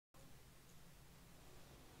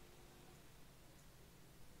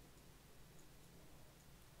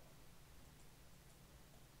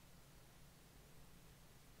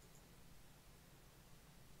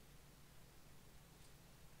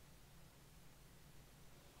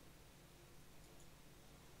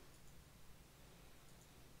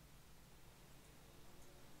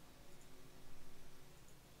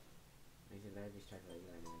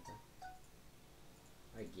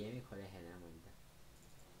खोले हेर्न मैले त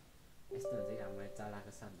यस्तो हुन्छ कि मैले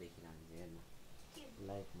चलाएको सब देखिन हुन्छ हेर्न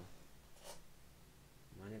लाइभमा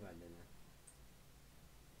मनै पर्दैन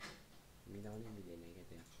मिलाउनै मिलेन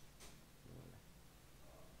क्या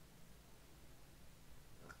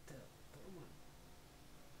त्यो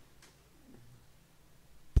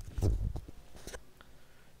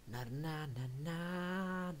na na na na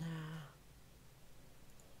na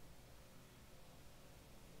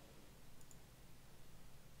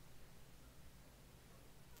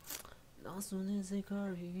नसुने चाहिँ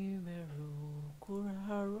गरी मेरो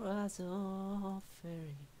कुराहरू आज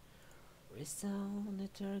फेरि रिसाउने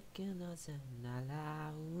टर्किन चाहिँ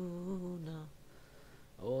नलाउन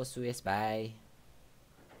ओ सुयस भाइ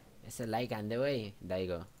यसो लाइक हान्देऊ है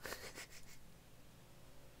दाइको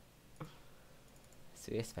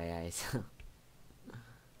सुयस भाइ आएछ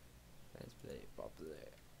That's very popular.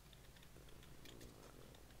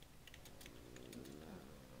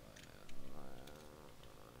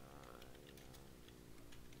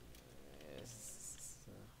 Yes.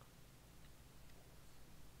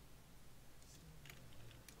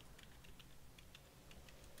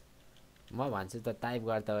 म भन्छु त टाइप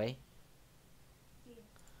गर्दा है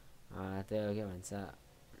त्यो के भन्छ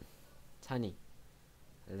छ नि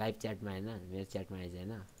लाइभ च्याटमा हैन मेरो च्याटमा आइज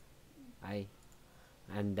हैन आई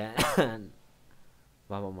एन्ड देन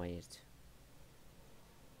बाबा म हेर्छु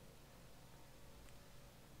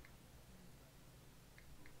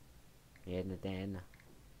हेर्न त्यहाँ हेर्न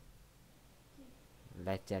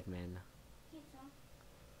लाइभ च्याटमा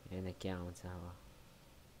हेर्न के आउँछ अब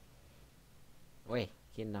ओए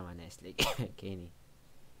किन नभने यसले के नि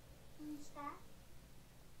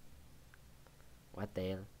What the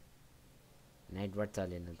hell? Night what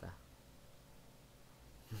चलेन त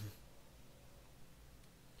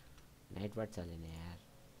नाइट वाट चलेन यार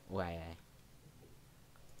ओ आयो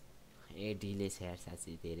ए डिले छ यार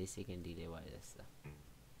साँच्चै धेरै सेकेन्ड डिले भयो जस्तो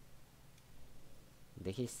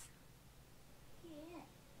देखिस्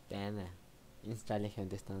त्यहाँ न इन्स्टा लेख्यो भने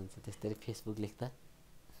त्यस्तो हुन्छ त्यस्तै फेसबुक लेख्दा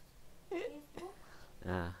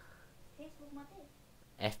फेसबुक मात्रै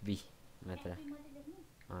एफबी मात्र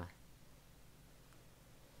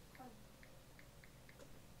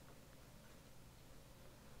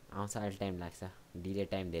आउँछ अहिले टाइम लाग्छ डिले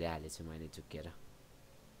टाइम धेरै हालेछु मैले चुकेर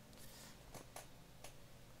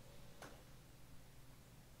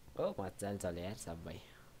ओ मजाले चल्यो यार सबै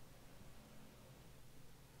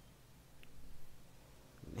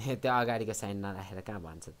त्यो अगाडिको साइन नराखेर कहाँ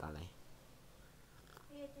भन्छ तँलाई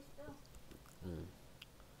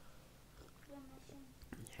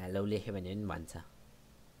हेलो लेख्यो भने पनि भन्छ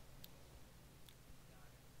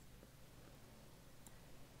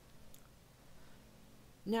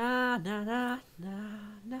ना ना ना ना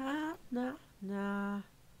ना ना ना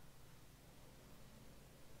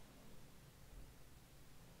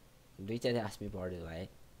दुईटा चाहिँ आस्मी पढ्यो भाइ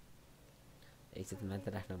एकचोटि मात्र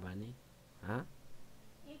राख्नु पर्ने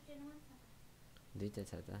दुईटा छ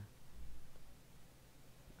त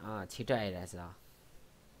छिटो आइरहेछ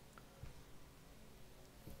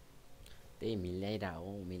त्यही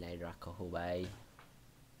मिलाइरहेको हो भाइ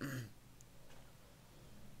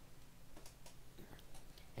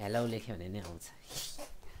हेलो लेख्यो भने नि आउँछ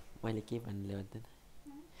मैले के भन्नु पर्दैन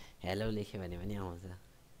हेलो लेख्यो भने पनि आउँछ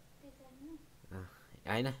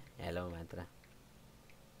हैन हेलो मात्र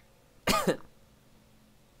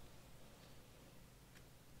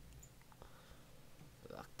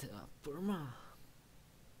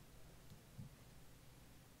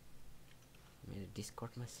मेरो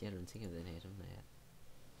डिस्कर्डमा सेयर हुन्छ कि हुँदैन हेरौँ न यार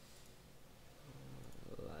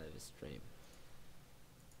लाइभ स्ट्रिम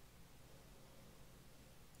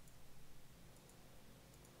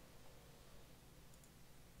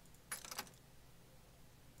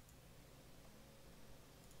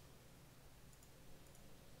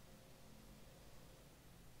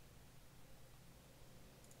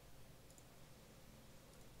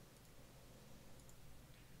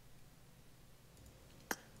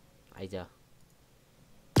आइज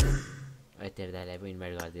तेरो दाइलाई पो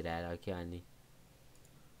इन्भाइट गरिदिएर आएर के अनि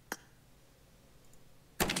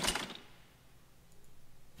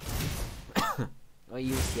ओ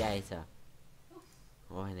युसी आएछ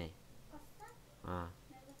हो नै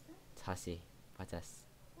 650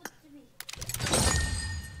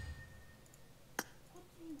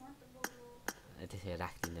 त्यसै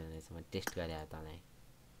राख्दिनँ रहेछ म टेस्ट गरेँ तँलाई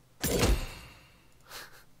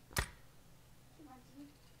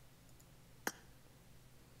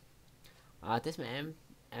त्यसमा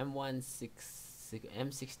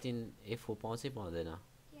M16A4 पाउँछै पाउँदैन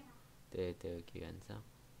त्यो के भन्छ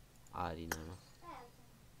आरिनामा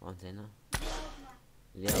पाउँदैन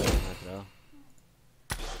ल्याउनु मात्र हो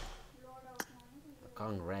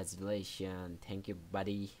Congratulations. Thank you,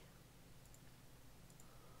 buddy.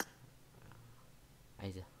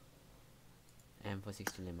 आइज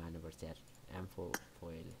M416 ले मार्नुपर्छ यार M4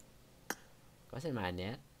 फोइल कसरी मार्ने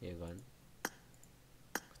यार यो गन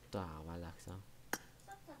कस्तो हावा लाग्छ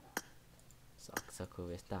सक्छ खुब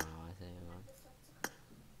यस्तो हावा छ यो गन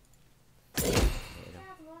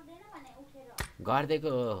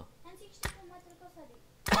गर्देको हो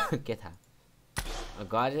के थाहा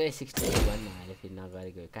गरे 62 भन्नु अहिले फेरि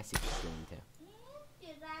नगरेको कहाँ 62 हुन्थ्यो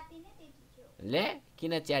ले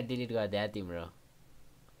किन च्याट डिलिट गर्दै तिम्रो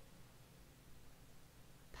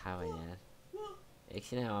थाहा भयो यार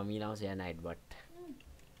एकछिन मिलाउँछु यार नाइट बट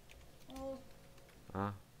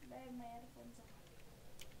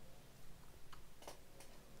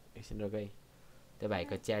एकछिन रोकै त्यो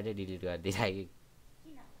भाइको च्याटै डिलिट गरिदिइराखेँ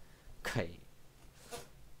खै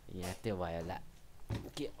यहाँ त्यो भयो होला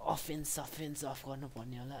के अफेन्स अफ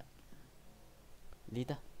गर्नुपर्ने होला लि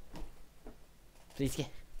त प्लिज के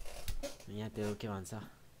यहाँ त्यो के भन्छ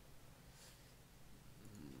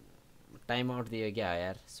टाइम आउट दियो क्या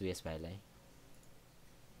यार सुयस भाइलाई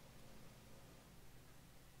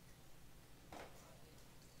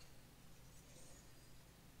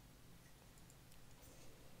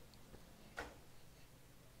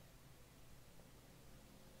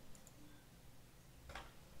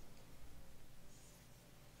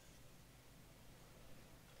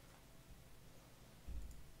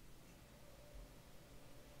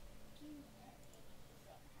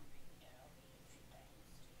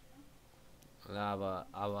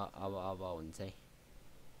अब हुन्छ है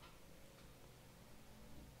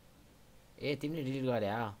ए तिमीले डिलिट गरे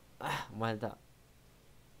मैले त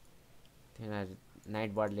तिमीलाई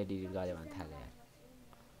नाइट बर्डले डिलिट गरे भने थाहा यार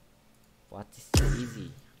 25 इजी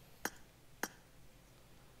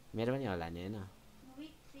मेरो पनि होला नि हैन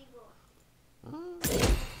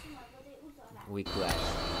वीक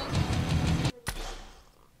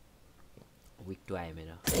 2 आयो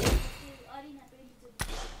मेरो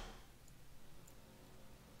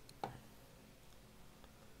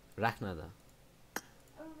राख्न त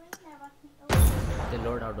त्यो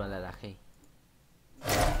लोड आउट वाला राखे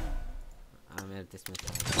मेरो त्यसमा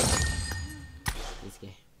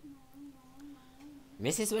इसके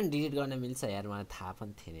मेसेज पनि डिलिट गर्न मिल्छ यार मलाई थाहा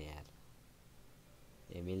पनि थिएन यार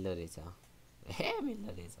ए मिल्दो रहेछ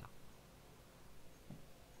मिल्दो रहेछ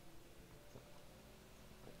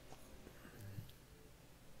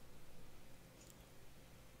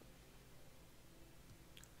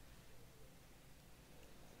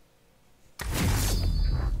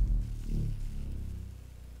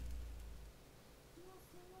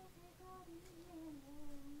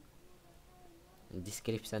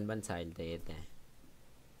डिस्क्रिप्सन पनि छ अहिले त हेर्दै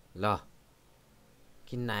ल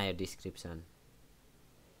किन आयो डिस्क्रिप्सन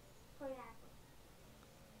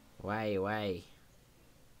वाइ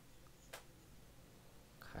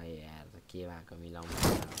खै यार के भएको मिलाउनु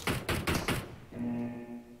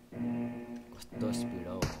कस्तो स्पिड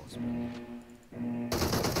हो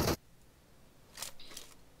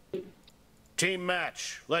टिम म्याच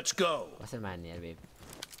लेट्स गो कसरी मार्ने यार babe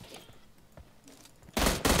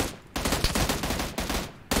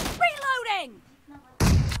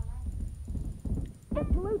The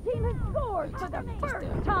blue team has scored for the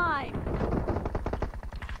first time.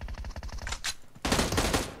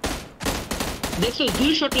 देखो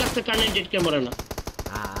 2 शॉट लगता करने डेट के मरना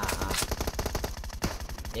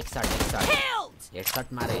एक शॉट हेडशॉट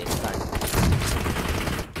मारे हेडशॉट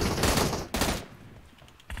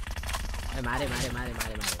मारे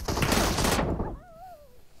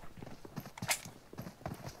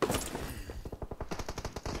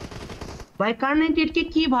भाई कार्नेटेड के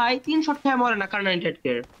की भाई 3 शॉट खाए मरे ना कार्नेटेड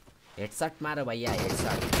के हेडशॉट मारो भैया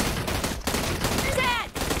हेडशॉट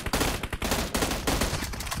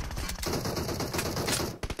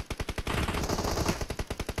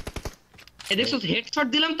ये देखो हेडशॉट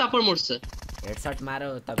दिलाम तापर मरছে हेडशॉट मारो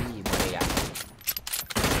तभी मरेगा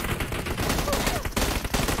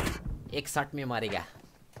एक शॉट में मरेगा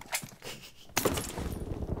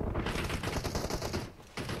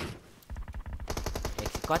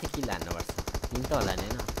कति किल हान्नुपर्छ 3 त होला नि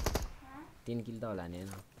हैन 3 किल त होला नि हैन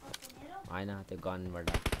हैन त्यो गनबाट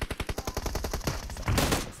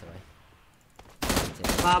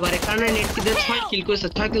बाबा रे कार्नेट के 6 किल को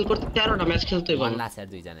 6 किल को 4 टा मैच खेलते भन ला सर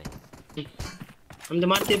दुई जना हम तो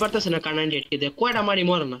मारते पड़ता ना कार्नेट के दे कोइडा मारी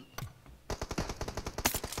मरना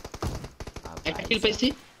एक किल पैसे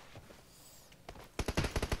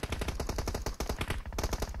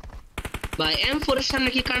भाई M4 এর সামনে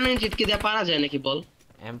কি कार्नेट के दे पारा जाए ना कि बॉल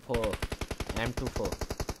M4 M24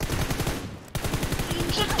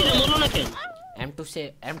 तेरे मोनो ना क्या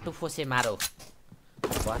M24 से मारो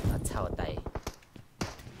बहुत अच्छा होता है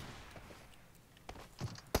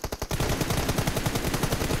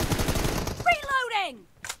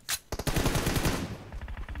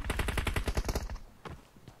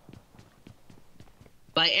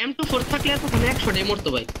ভাই M24 থাকলে এত খালি 100 টাই মরতো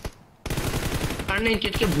ভাই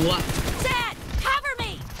R98 কে ভুয়া Dad, cover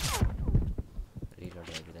me. रिलोड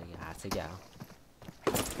गरिदिँदा हार्छ क्या हो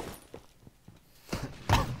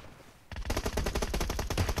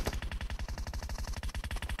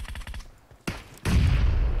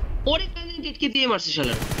ওরে R98 কে দিয়ে মারছে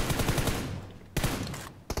শালা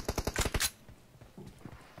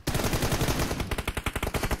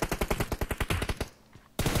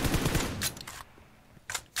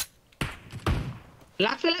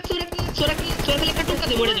লাগছে একটা টোকা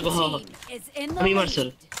দে মরে যাব Blue হ্যাঁ team is in the আমি lead. মারছল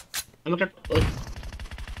আমি একটা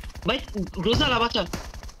ভাই রোজালা বাঁচা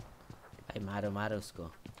भाइ मारो उसको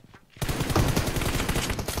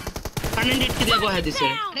R98 কে দিয়ে বহাই দিছে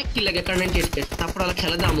আরে কি লাগে R98 কে তারপর আলা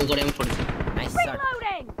খেলা দামও করে M4 नाइस शट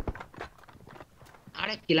Reloading.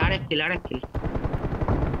 আরে কিল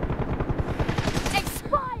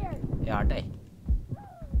Expired. ए हट है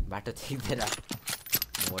बाटो छिक्दैन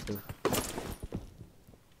मोटु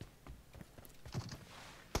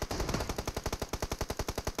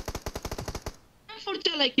M4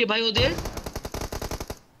 চালাই কে ভাই ওদের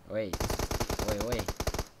ओए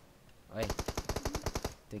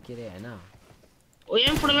त्यो के रे हैन ওই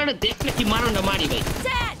M4 लडे देखले कि मारन ना मारी भाई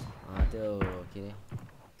Dead. त्यो के रे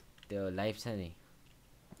त्यो लाइफ छ नि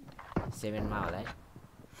 7 मा होला है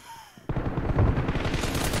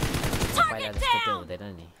पहिला जस्तो त्यो हुँदैन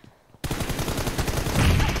नि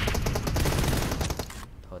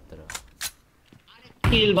थोत्रो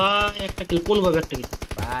किल भाई একটা কিল কোন ভাবে একটা কিল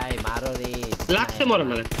भाइ मारो रे লাগছে মরে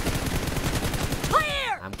না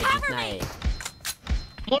Clear. हमको Cover जितना me. है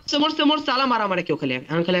মরছে আলা মারা মারে কেউ খালি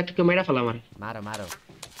আমি খালি একটা কেউ মেরা ফেলা মারে मारो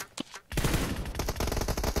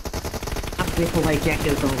अब देखो भाई क्या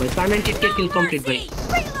खेलता हूँ भाई R98 के किल कंप्लीट भाई अब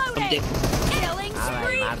Reloading. देख Killing हाँ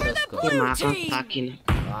भाई, spree मार for दो the उसको। ये blue माँ का team. ताकि ना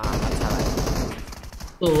वाह अच्छा भाई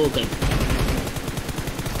तो हो गई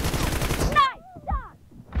Nice shot.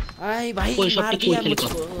 आई भाई कोई शॉट मार की दिया खेल को।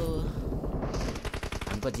 मुझको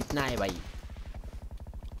हमको जीतना है भाई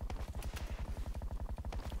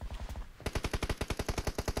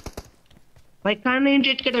भाई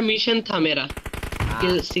R98 का मिशन था मेरा हाँ,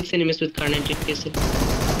 किल 6 एनिमीज विद R98 के से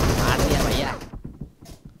मार दिया भैया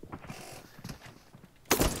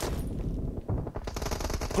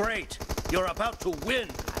Great. You're about to win.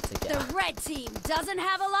 हाथ से The क्या red team doesn't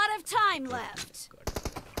have a lot of time left.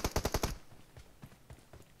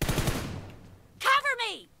 Cover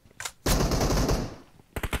me.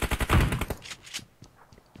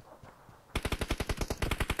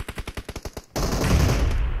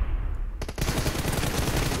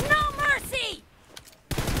 No mercy.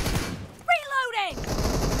 Reloading.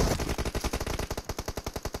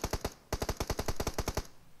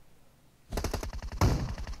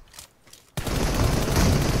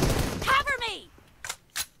 Cover me.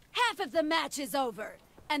 Half of the match is over,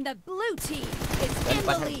 and the blue team is in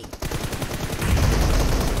the lead.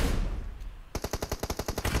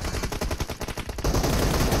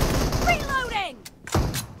 Reloading.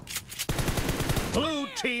 Blue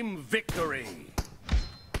team victory.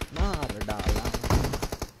 मार डाला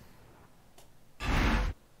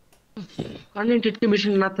R98 के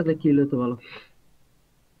mission ना था किल हो तो वाला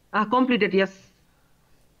completed yes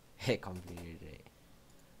हे completed रे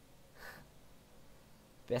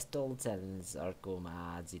पेस्टल च्यालेन्ज अर्कोमा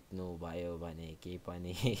जित्नु भयो भने केही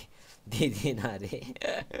पनि दिदिन रे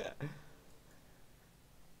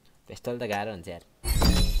पेस्टल त गाह्रो हुन्छ यार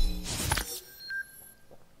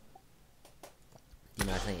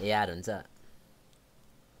तिमीहरूसँग एआर हुन्छ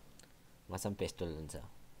मसँग पेस्टल हुन्छ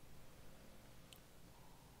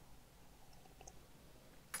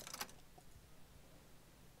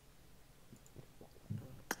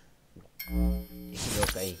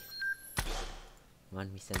रोकै वन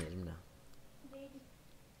मिसन हेरौँ न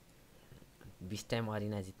 20 टाइम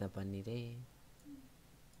अरिना जित्न पर्ने रे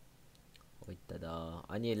ओइ त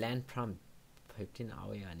अनि ल्यान्ड फ्रम 15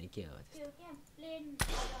 आवे भने के हो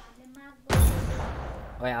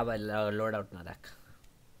ओइ अब लोड आउट नराख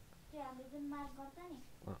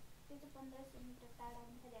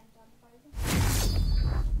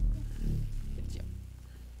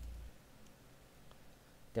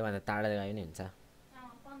त्योभन्दा टाढा गयो नि हुन्छ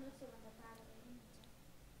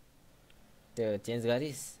त्यो चेन्ज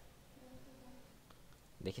गरिस्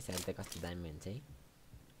देखिस् अहिले त कस्तो दामी हुन्छ है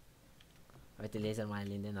अब त्यो लेजर मलाई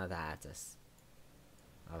लिँदैन त हार्छस्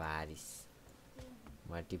अब हारिस्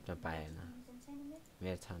म टिप्न पाएन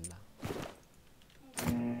मेरो छ नि ल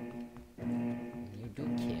you do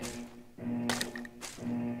care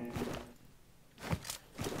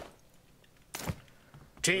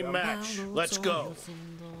Team match. Let's go.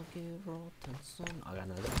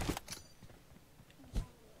 अगाडि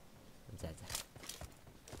जा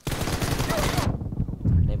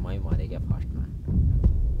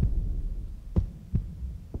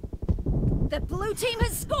The blue team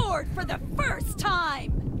has scored for the first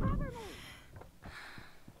time!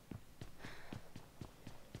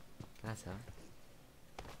 That's all.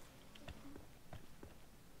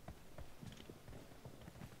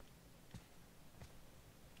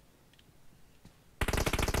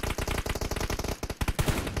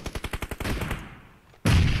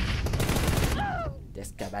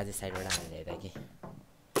 त्यसका बाजे साइडबाट हाल्ने हेर कि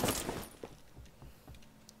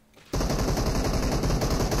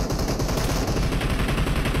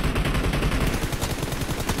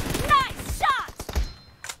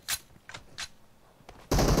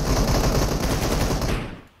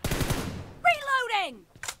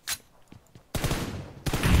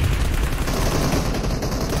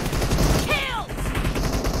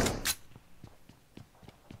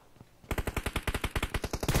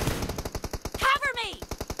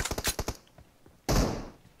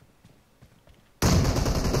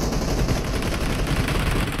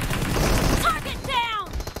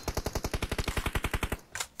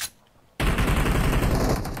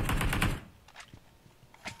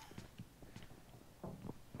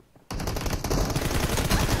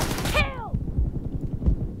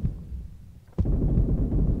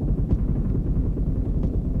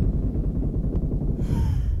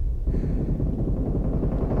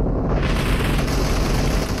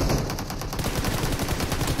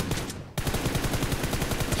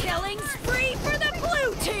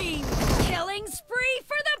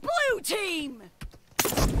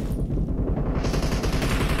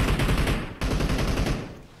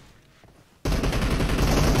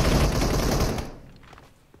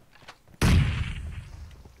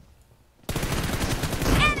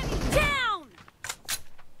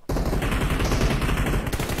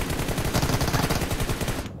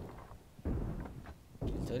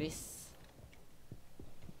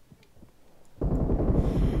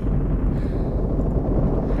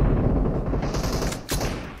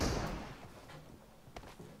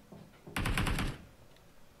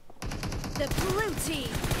The blue team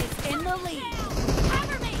is in the lead.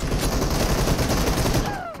 Cover me.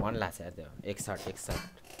 One last है तो एक shot.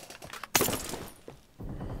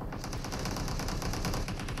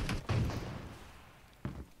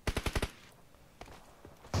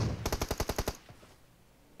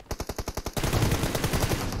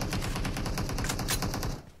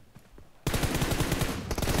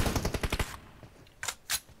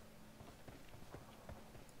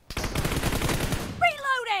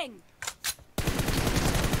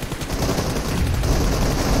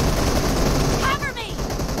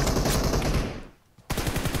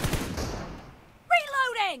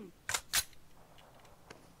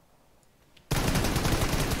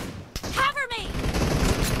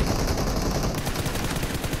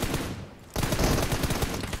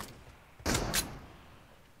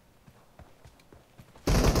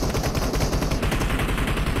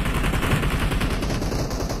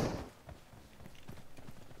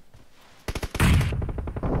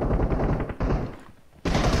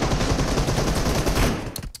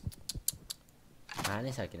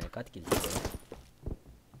 नहीं सकिन कति किल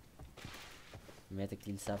मैं तो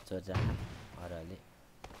किल सब चोर जा और अले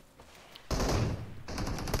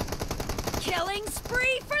Killing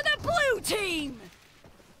spree for the blue team.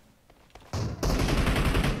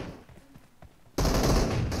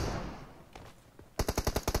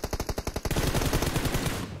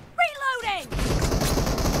 Reloading.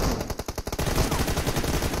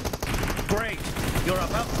 Great. You're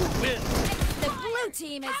about to win. The blue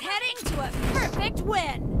team is heading to a perfect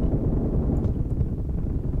win.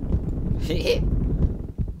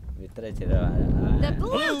 The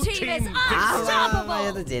blue team is unstoppable.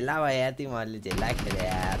 ये तो झेला हुआ यार तिमीहरुले झेला खेले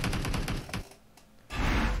यार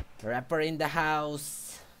Rapper in the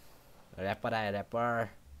house. Rapper आयो rapper.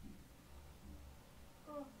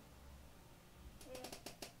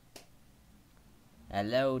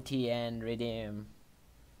 Hello TN Redeem.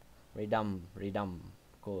 Redeem.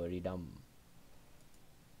 Go Redeem.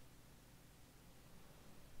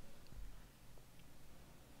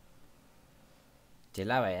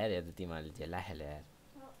 झेला भयो यार यो त तिमीहरुले झेला खेले यार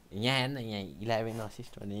यहाँ हेर्न यहाँ 11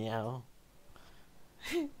 असिस्ट भने यहाँ हो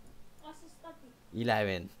असिस्ट कति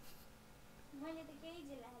 11 मैले त केही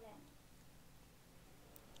झेला खेले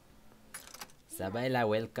सबैलाई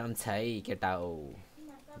वेलकम छ है केटा हो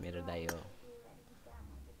मेरो दाइ हो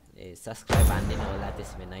ए सब्स्क्राइब हान्दिनु होला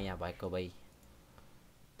त्यसमा नयाँ भएको भई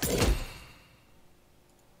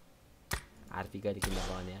आरपी गरिकन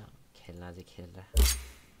बन्यो खेल्न चाहिँ खेल्छ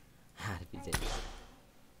आरपी चाहिँ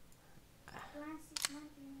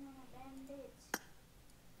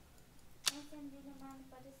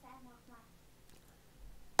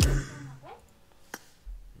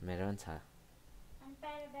मेरो पनि छ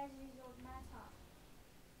प्याराडाइज रिजोर्टमा छ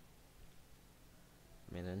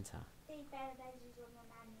मेरो नि छ त्यही प्याराडाइज रिजोर्टमा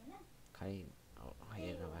मार्ने हैन खै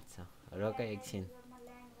हेर्नु पर्छ रोक एकछिन रिजोर्टमा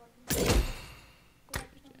ल्यान्ड गर्नु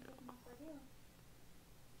पर्यो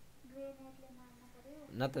ग्रेनेडले मार्न पर्यो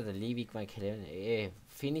न त लिभिकमा खेल्यो भने ए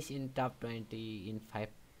finish in top 20 in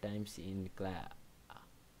 5 times in क्ला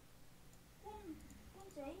कुन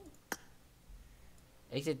चाहिँ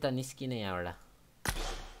एकछिन त निस्किने यहाँबाट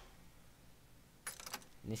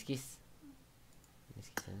निस्किस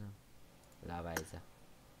छैन लाभ आएछ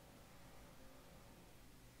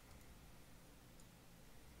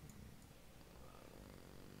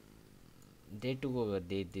डे 2 को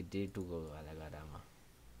डे 2 को वाला गरामा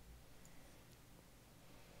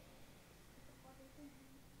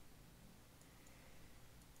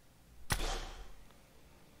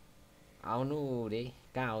आउनु रे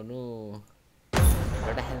कहाँ आउनु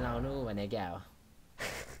डोटा खेल्न आउनु भने क्या हो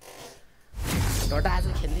डोटा आज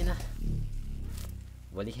खेल्दिन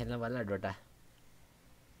भोलि खेल्न पर्ला डोटा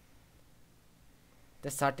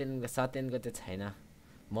त्यो सतेनको त्यो छैन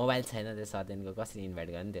मोबाइल छैन त्यो सतेनको कसरी इन्भाइट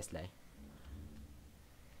गर्ने त्यसलाई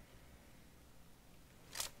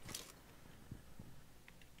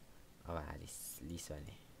अब हारिस लिस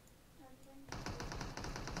भने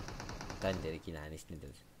तैँले धेरै किन हानिस् नि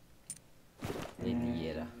त्यो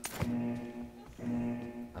लिएर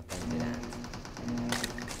अब तैँले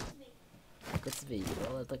कुछ भी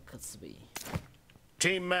बोला तो कुछ भी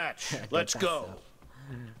Team match. Let's go.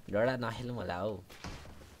 डोडा नखेलौँ होला हौ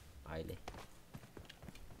अहिले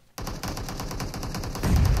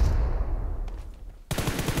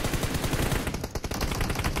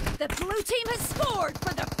The blue team has scored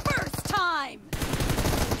for the first time.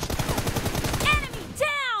 Enemy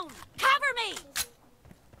down! Cover me!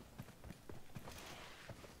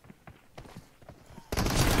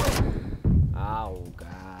 Oh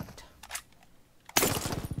god.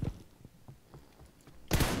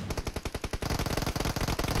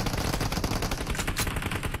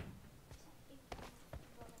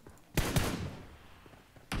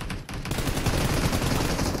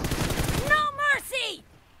 No mercy!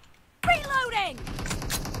 Reloading!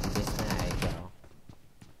 त्यसमा आएको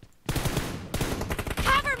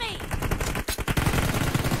Cover me!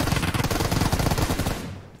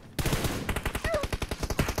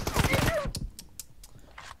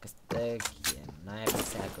 कस्तो के नयाँ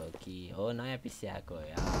पिसी आएको कि हो नयाँ पिसी आएको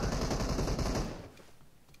यार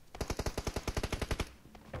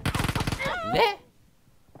ले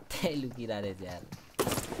त्यही लुकिरहेछ यार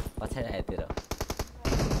पछाडि आयो तेरो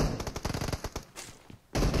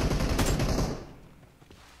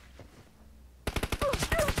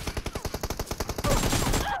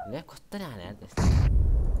ले कस्तो हाने यार त्यस्तो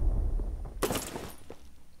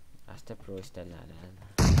अस्ते प्रो स्टाइल हाने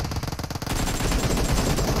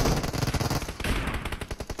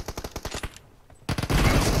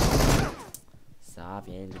साफ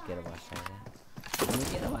यहीँ लुकेर बस्छ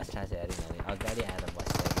छ यार यिनीहरू अगाडि आएर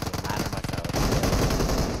बस्छ मार्न पर्छ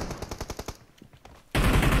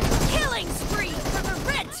Killing spree for the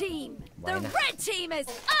red team! The red team is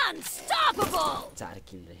unstoppable! 4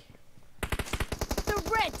 किल रे The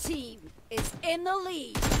red team is in the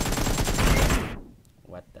lead.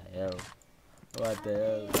 What the hell?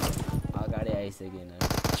 अगाडि आइसक्यो न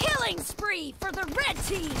Killing spree for the red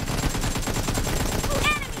team.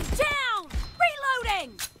 Enemy down!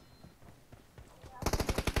 Reloading!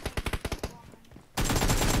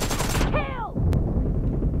 Kill!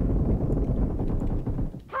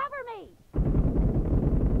 Cover me!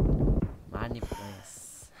 मार्ने प्रयास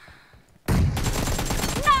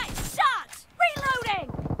Nice shot! Reloading!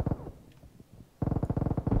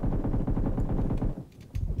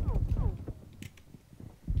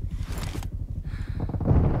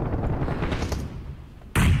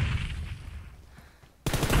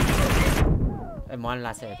 मन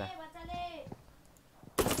लाग्छ यता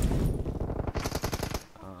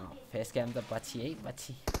face क्याम त पछि है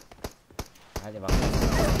पछि अहिले भएको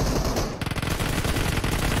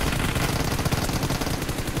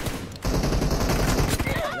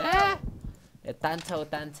ए तान्छ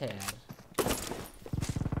यार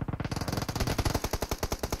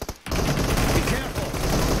Be careful.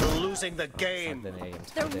 You're losing the game.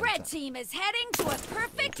 The red team is heading to a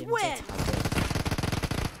perfect win.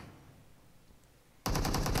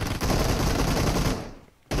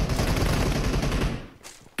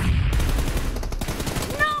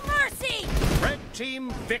 No mercy! Red team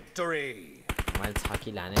victory. मैले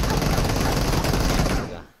छकी लाने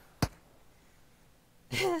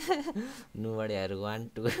नुबडेहरू 1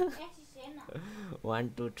 2 1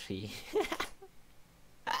 2 3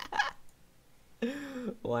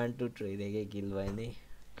 1 2 3 देखि किल भयो नि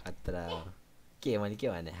खतरा के मैले के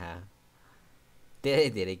भने हा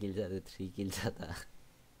धेरै किल छ 3 किल छ त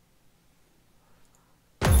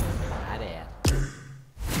अरे यार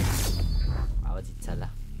अब जित्छ ल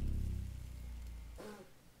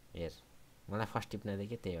हेर मलाई फर्स्ट टिप्न दे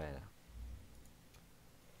के त्यही भएर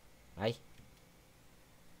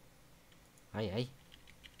है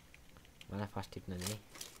मलाई फर्स्ट टिप्न दे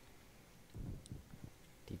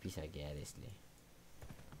टिपिसक्यो यार यसले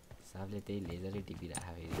सबले त्यही लेजरै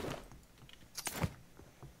टिपिराख्यो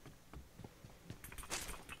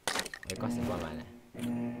फेरि कसै बमाले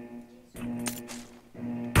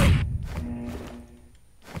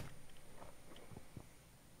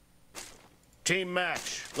Team match,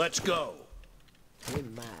 let's go.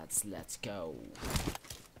 Let's go.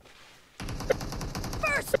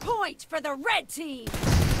 First point for the red team.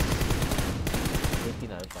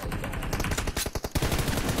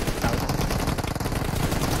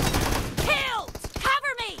 Killed.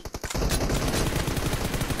 Cover me.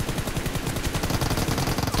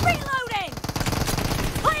 Reloading.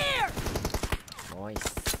 Clear. Nice.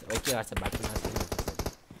 Okay, that's a battle.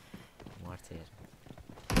 What's here?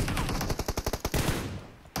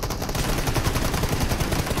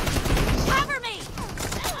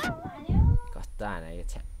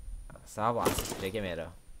 Sub assist के मेरो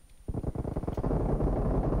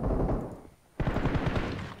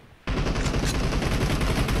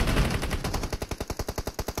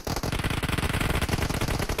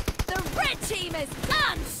The red team is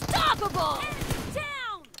unstoppable.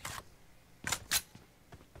 Down.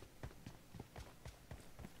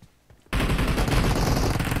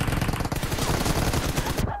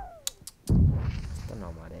 तो ना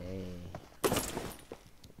मारे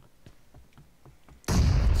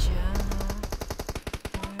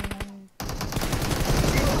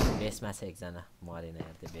बेसमा छ एकजना मरेन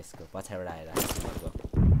यार त्यो बेसको पछाडबाट आएर आएको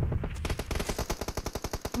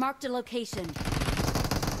Marked a location.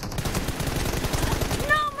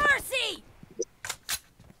 No mercy.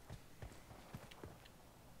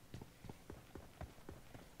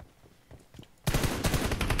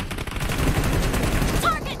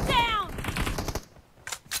 Target down.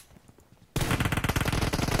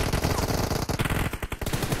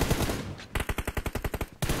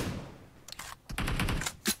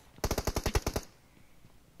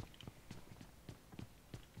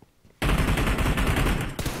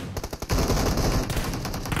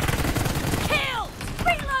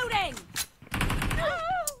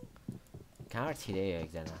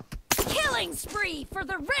 Killing spree for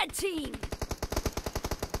the red team.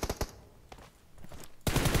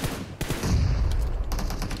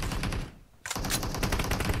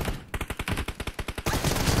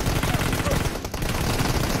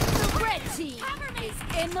 The red team is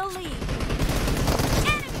in the lead.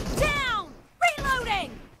 Enemy down.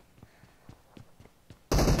 Reloading.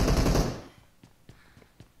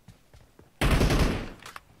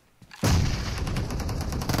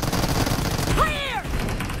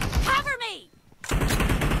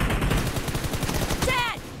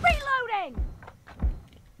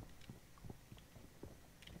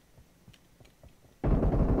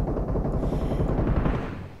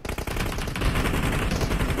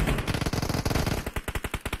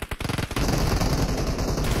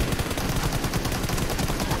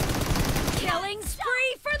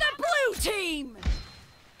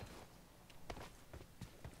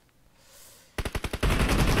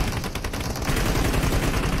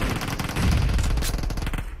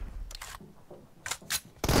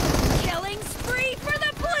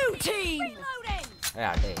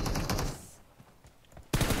 Yeah, they.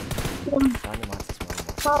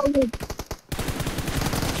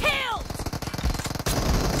 Killed!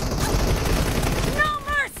 No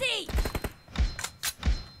mercy!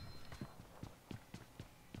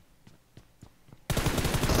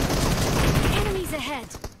 Enemies ahead.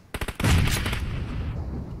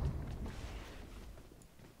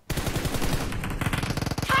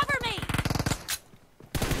 Cover me!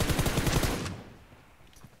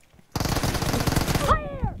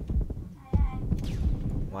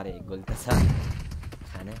 Mare gulta sa.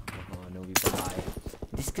 Khane no भी पता है.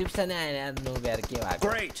 Description है यार no बेर के बारे.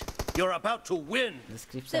 Great, you're about to win.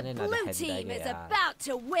 Description है The ना blue दिखाई team देगा is यार. about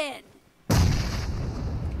to win.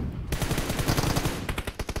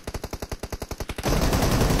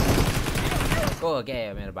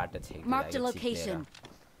 Okay, मेरा बात ठीक. Marked a location.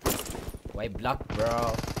 Why block,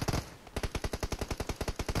 bro?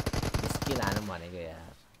 Skill आने मानेगा यार.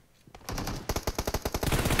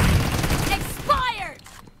 Expired.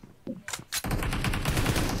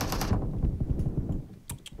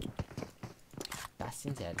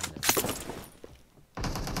 Passing यार.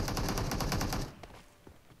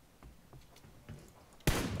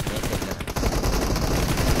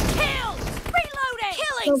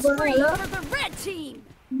 Killing spree for the red team.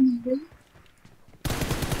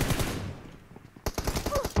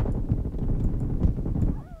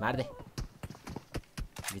 मार दे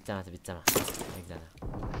बिचमा एकजना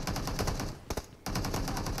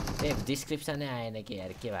ए डिस्क्रिप्सन आएन कि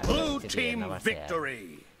यार के भएको Blue team victory.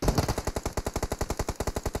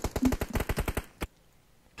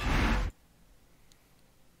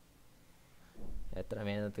 यत्र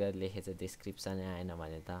मेहनत गरेर लेखेछ डिस्क्रिप्सन आएन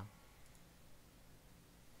भने त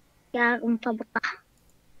क्या उनका बता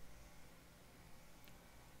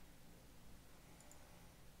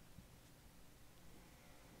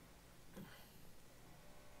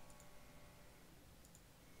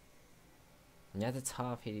यहाँ त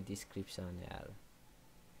छ फेरि डिस्क्रिप्सन यार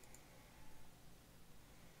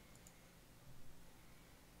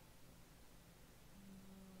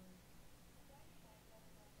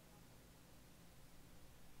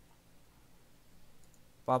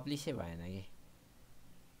पब्लिसै भएन कि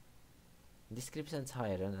डिस्क्रिप्सन छ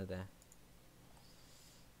हेर न त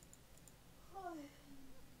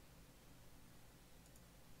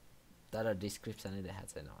तर डिस्क्रिप्सनै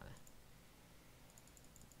देखाएको छैन मलाई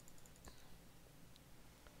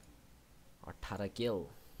 18 kill.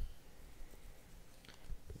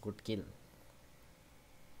 Good kill.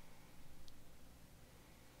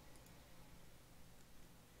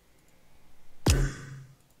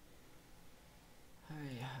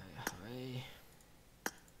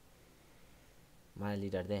 My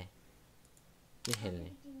leader there.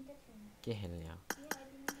 के खेल्ने हो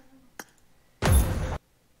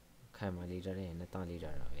खै म लिडरै हैन त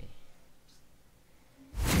लिडर हो है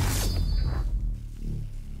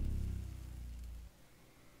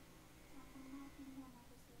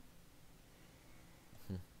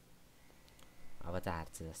अब त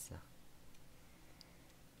हार्छ जस्तो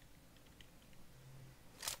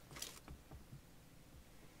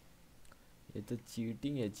ये तो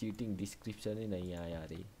चीटिंग है चीटिंग डिस्क्रिप्शन ही नहीं आया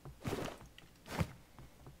रे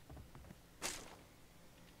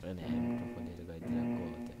मैंने माइक्रोफोन ले लगा इतना को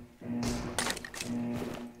होता है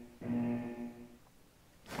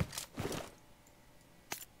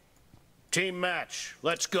Team match,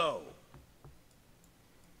 let's go.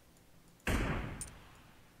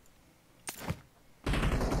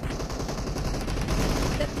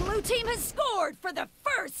 The blue team has scored for the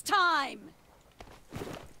first time.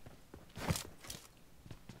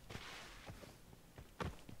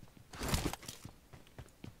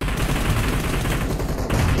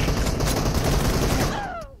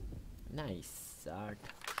 Nice shot.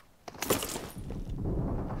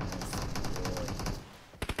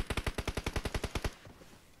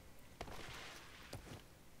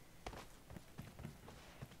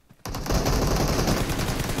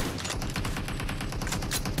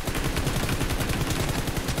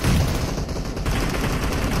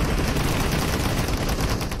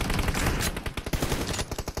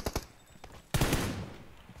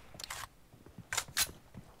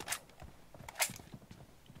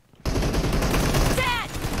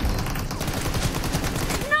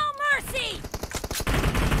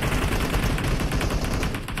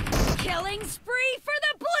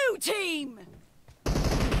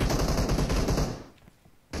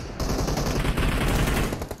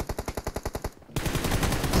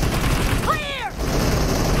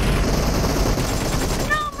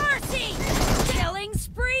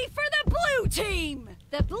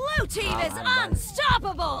 The blue team is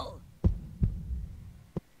unstoppable!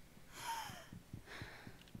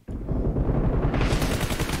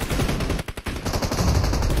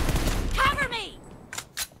 Cover me!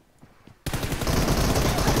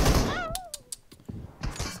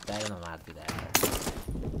 Style no मारती है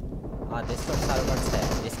हाँ Discord server से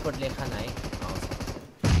Discord लेखा नहीं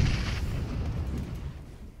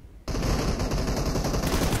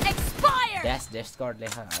Expired! That's Discord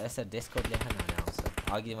लेखा ऐसा Discord लेखा ना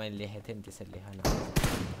आगे मैंने लेखे थे इनसे लेखा ना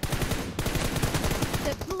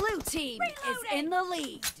The blue team is in the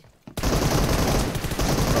lead.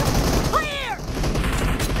 Clear!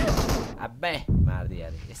 अबे मार दिया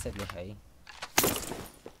रे इससे लेखा ही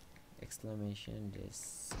exclamation this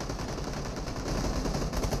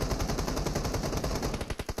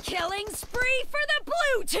Killing spree for the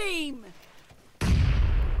blue team.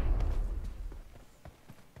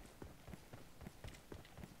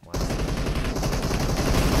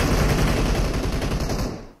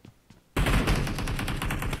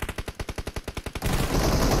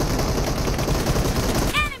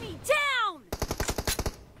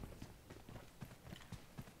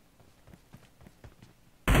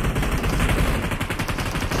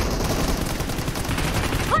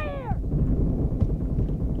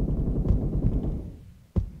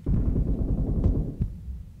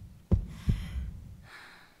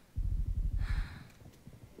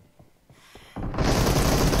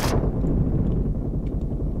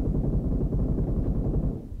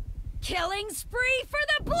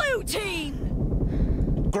 blue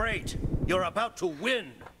team! Great. You're about to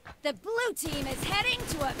win. The blue team is heading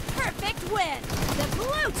to a perfect win! The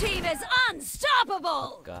blue team is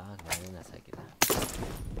unstoppable! Ganun nasa kita.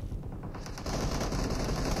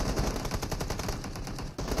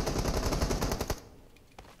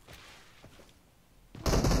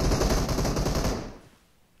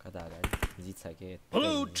 Kada agad. Zit sakit.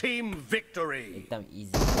 Blue team victory. एकदम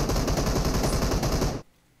easy.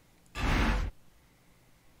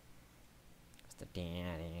 कस्तो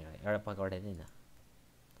ट्याँ एउटा पकाउँदै न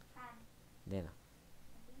then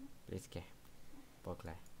please के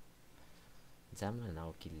पक्ला जाम न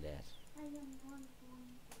now killer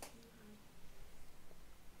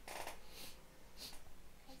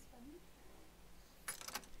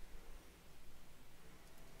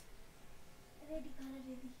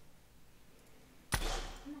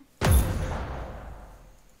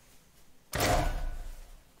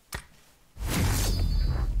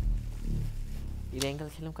ये angle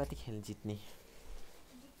खेलूं कति खेल जितने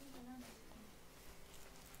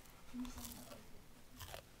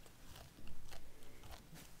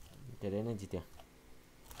धेरै नै जित्यो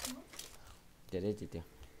धेरै जित्यो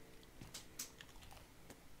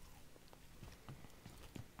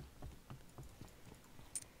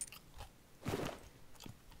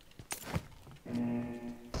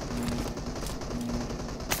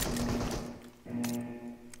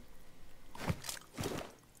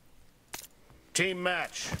Team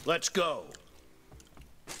match. Let's go.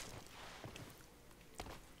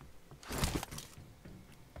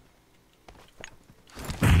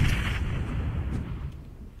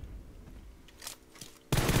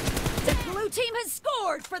 The blue team has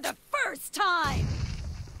scored for the first time!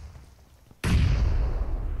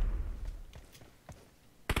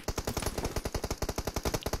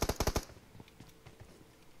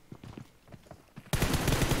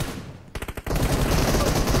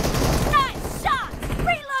 Nice shot!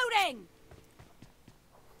 Reloading!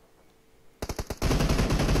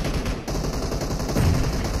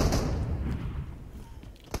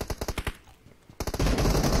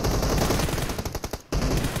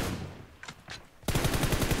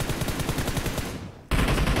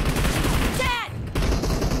 Dead!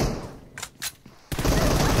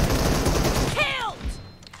 Killed!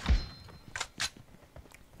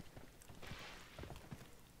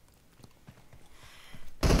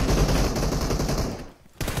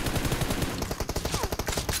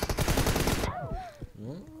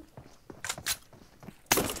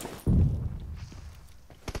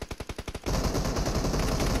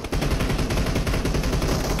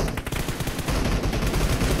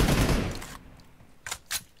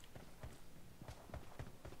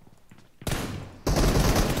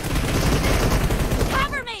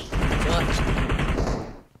 Cover me!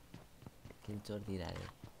 किन चोर दिइराले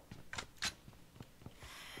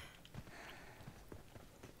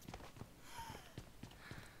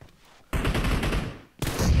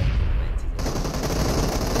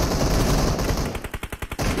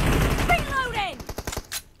Reloading!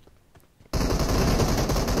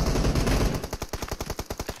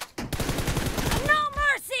 No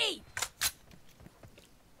mercy!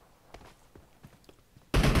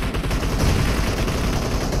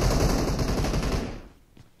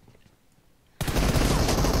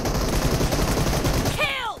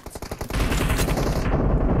 Killed!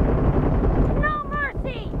 No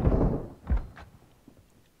mercy!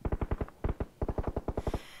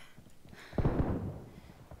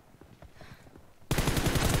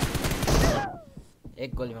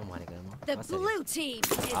 एक गोलीमा मरेको म The कसरी blue team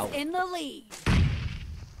is Ow. in the lead.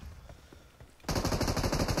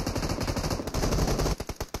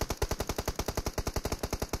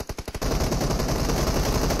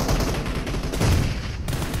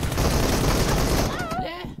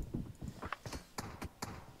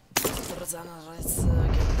 तर जान रहेछ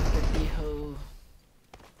केटी हो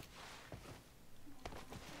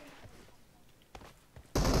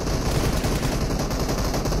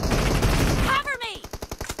Cover me!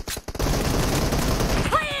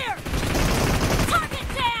 Clear! Target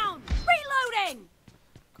down! Reloading!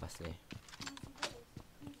 कसले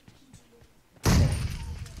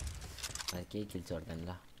मलाई केही किल चढ्दैन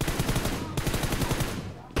ल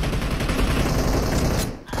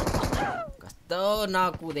कस्तो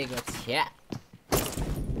नकुदेको छ्या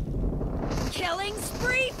Killing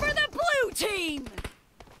spree for the blue team!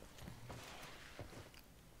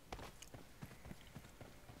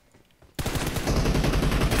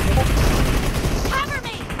 Cover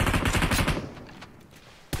me!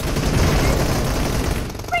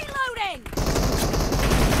 Reloading!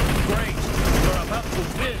 Great. You're about to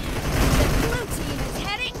win. The blue team is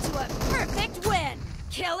heading to a perfect win!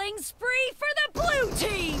 Killing spree for the blue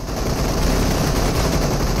team!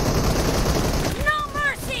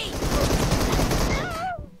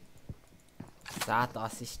 7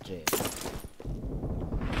 assist रे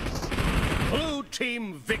Blue team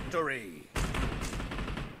victory.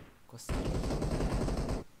 कस्तो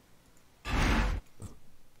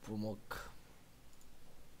प्रमुख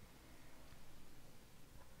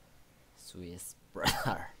Swiss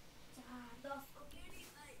brother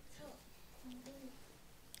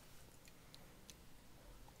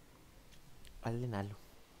अलि नालु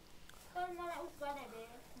तर मलाई उस गर्दाखेरि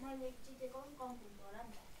मैले जितेको पनि काउन्ट हुँदो होला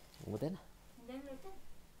नि त हुँदैन हुँदैन रहेछ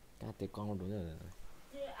कहाँ त्यो काउन्ट हुँदैन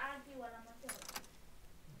त्यो आरपी वाला मात्रै हो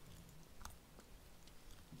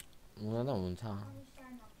हुन त हुन्छ अनि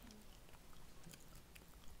स्ट्यान्ड अप खेल्नु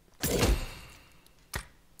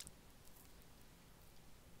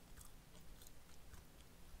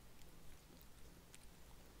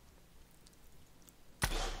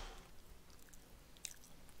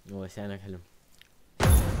ओ सानो खेलौँ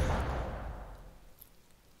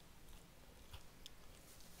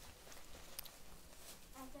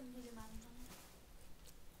एसएमजीले माग्नु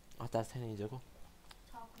अचार छैन हिजोको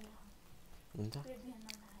छ खोला हुन्छ पेट ध्यानमा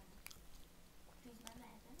खाएन फ्रिजमा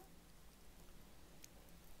राखेको छैन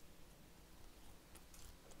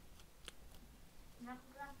नाकु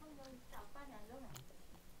ग्लास पनि मैले छाप्पा हाल्यो न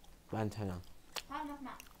प्लान छैन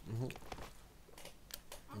फार्मसमा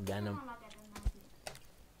बिहान लगेर माथि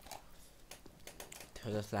थियो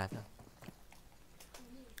जस्तो लाग्छ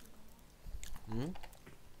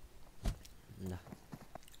ल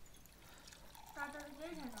टाटा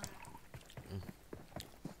केही छैन होला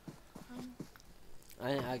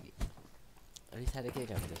अनि अघि रिसाले के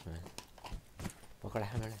गर्छ त्यसमा पकडा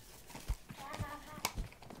खानु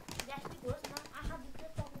ग्यास्ट्रिक होस् न आँखा दुख्दै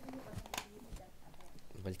पकाइदिनुपर्छ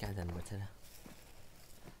भोलि कहाँ जानुपर्छ र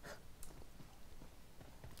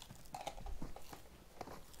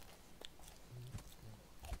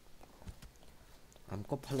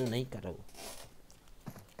हमको फॉलो नहीं करो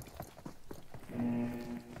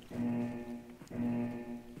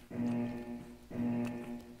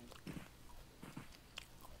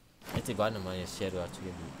यति गर्नु म यो सेयर गर्छु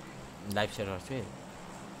कि लाइभ सेयर गर्छु है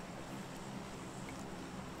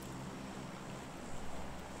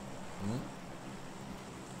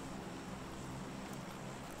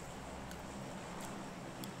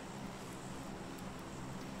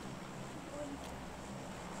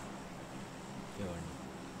के गर्ने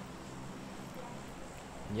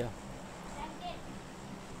यो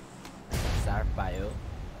सार्प पायो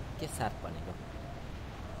के सार्प भनेको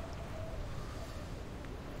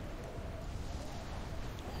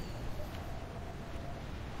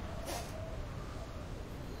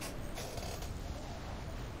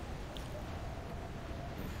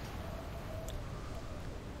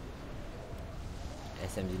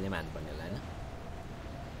एसएमजीले मान्नुपर्ने होला होइन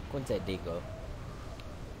कुन चाहिँ डिग हो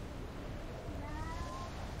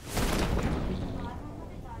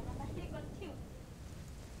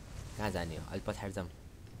कहाँ जाने हो अलि पछाडि जाऊँ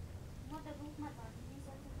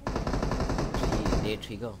डे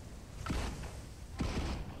 3 को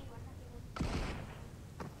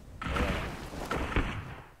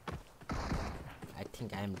I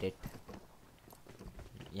think I am dead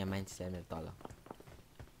यहाँ मान्छे छ मेरो तल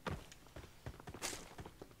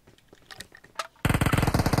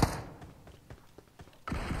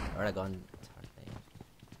एउटा गन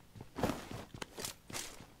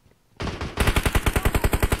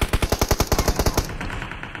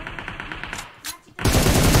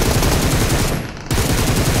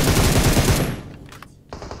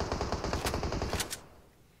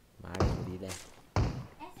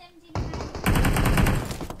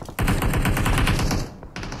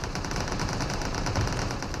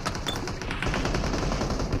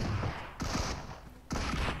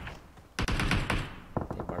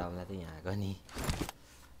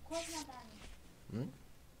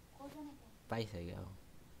पाइसक्यो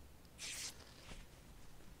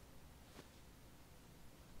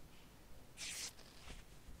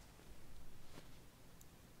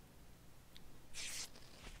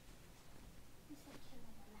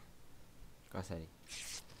कसरी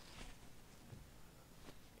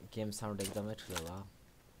गेम साउन्ड एकदमै ठुलो भयो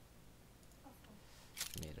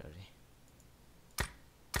मेरो रे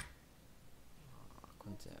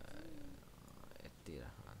कुन चाहिँ यति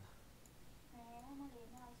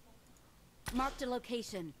Marked a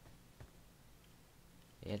location.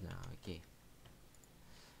 हेर्न अब के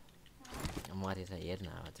मरेछ हेर्न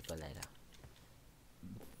अब चाहिँ बोलाएर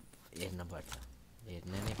हेर्नुपर्छ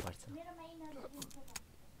हेर्न नै पर्छ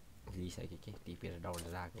लिइसक्यो के टिपेर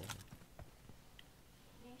दौडेर आएको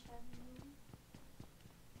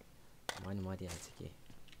म नि मरिहाल्छु के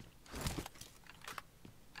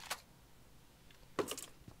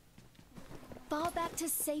Fall back to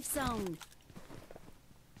safe zone.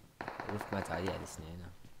 रुफमा झरिहालिस् नि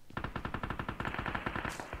होइन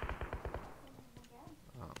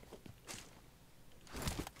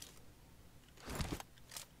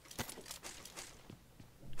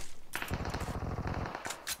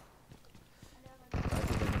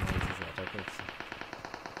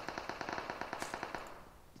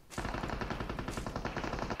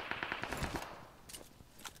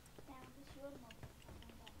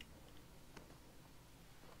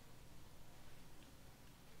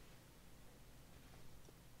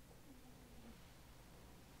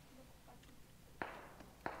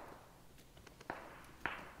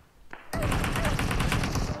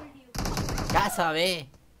कहाँ छ बे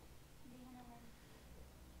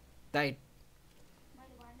टाइट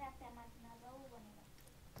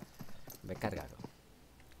बेकार गएको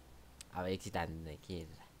अब एकचोटि हान्दैन के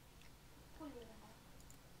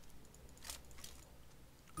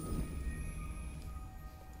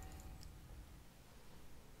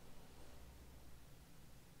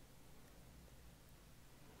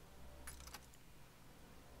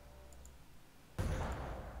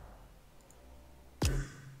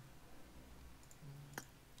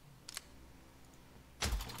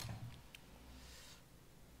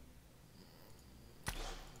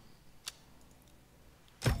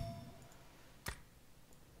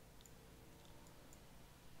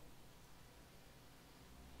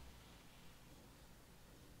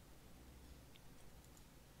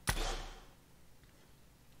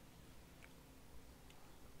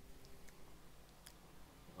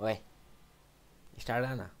ओए स्टार्ट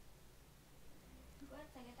गर्न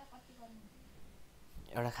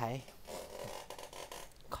एउटा खाए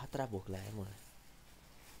खतरा भोक लाग्यो मलाई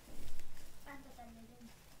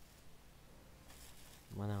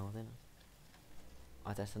मलाई आउँदैन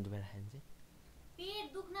अचार सन्तुपेर खायो भने चाहिँ पेट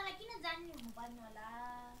दुख्नलाई किन जान्ने हुनुपर्ने होला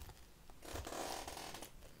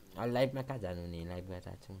लाइभमा कहाँ जानु नि लाइभमा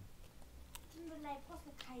जान्छु तिम्रो लाइफ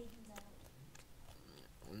कसले खाइदिन्छ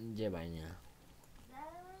जे भयो नि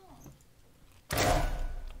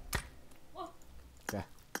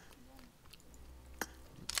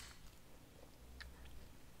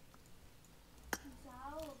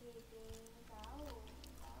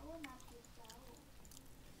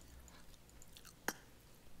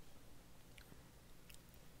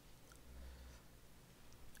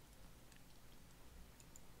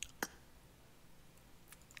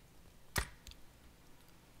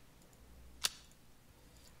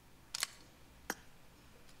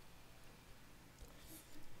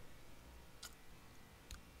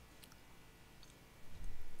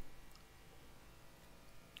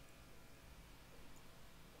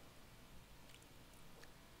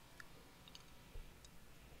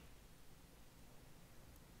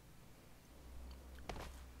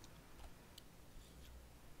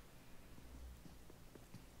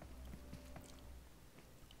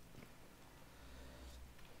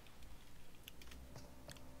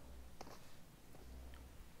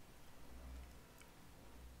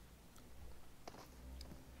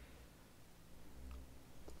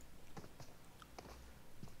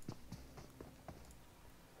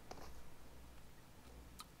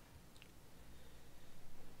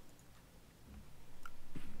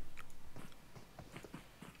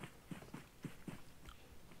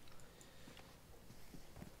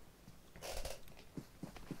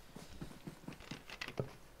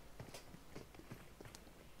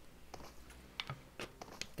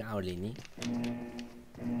कहाँ ओर्ली नि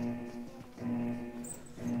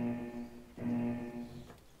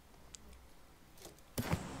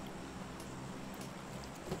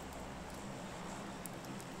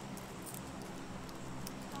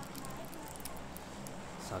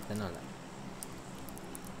सक्दैन होला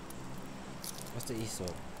कस्तो इस हो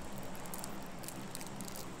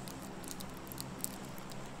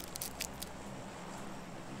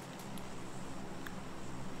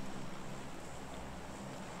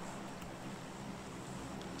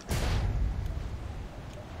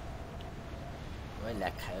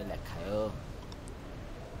ल्याग खायो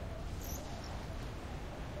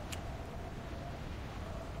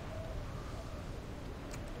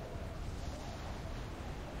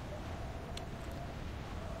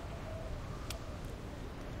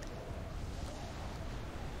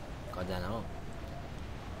कतिजना हो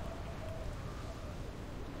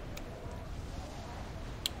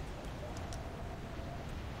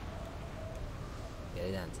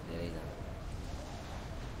धेरै जान्छ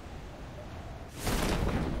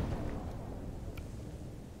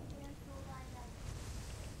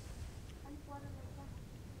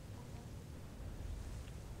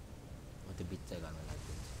बिच्चा गर्न लाग्छ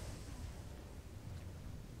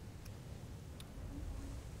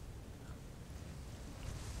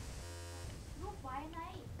रुक भएन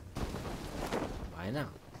है होइन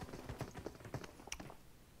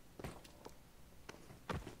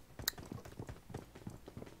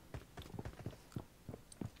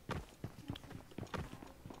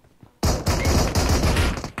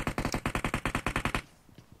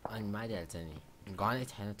अनि मारिहाल्छ नि गनै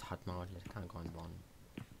छैन छतमा उठेर कहाँ गन पाउनु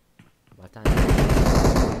बता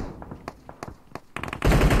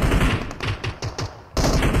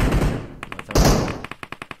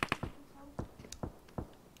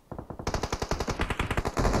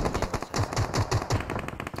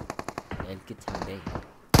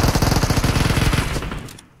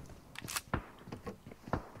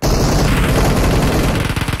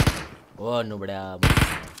Oh, no, bada.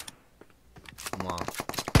 Mom.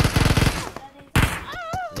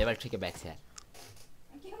 Level 3 के बैक से यार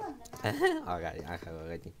अगाडि आँखा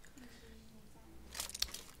अगाडि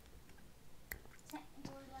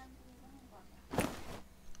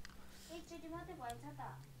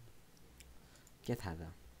के थाहा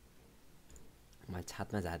त म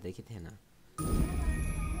छतमा जाँदै कि थिएन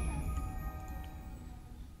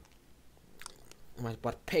मैले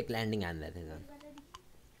पर्फेक्ट ल्यान्डिङ हान्दै थिएँ झन्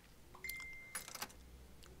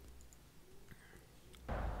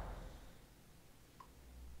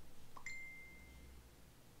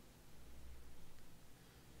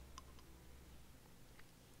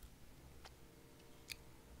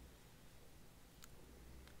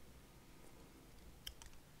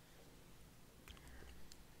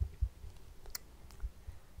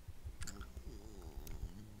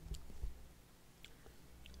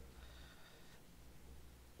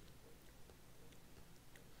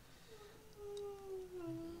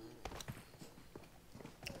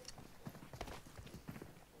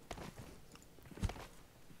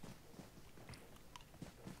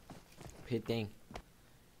Fitting.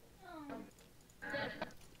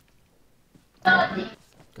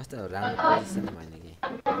 कस्तो राम्रो पोजिसन भएन कि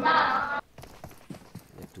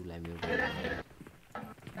यो टुलाई म्युट गरेर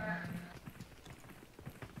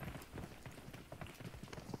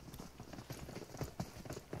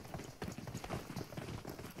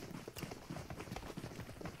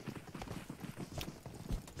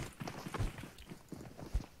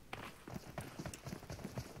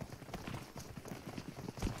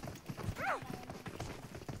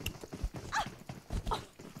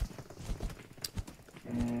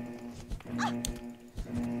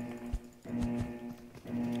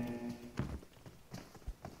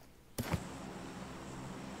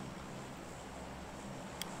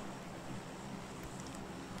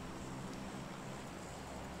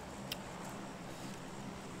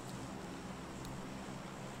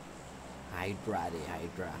Hydra रे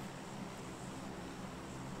Hydra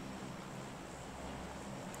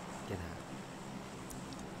के था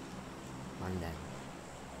मन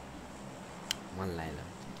लाइन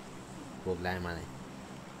भोक लाग्यो मलाई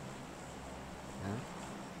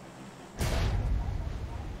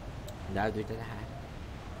दाल दुईटा खाए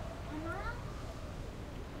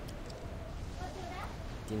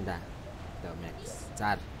तीनटा द म्याक्स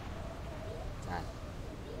चार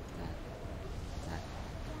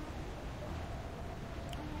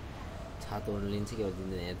छात ओढ्नु लिन्छ कि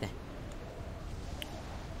दिँदैन हेर्दै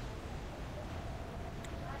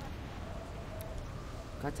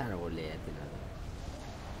कचार ओढ्ले यार तिनीहरू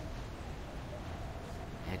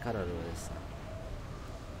ह्याकरहरू हो जस्तो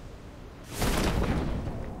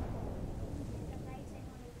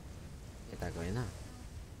यताको होइन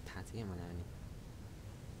थाहा छ क्या मलाई अनि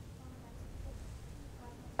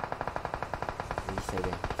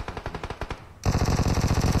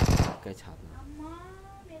एकै छातमा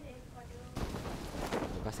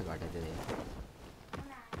कसो घट्यो त्यो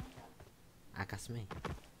आकाशमै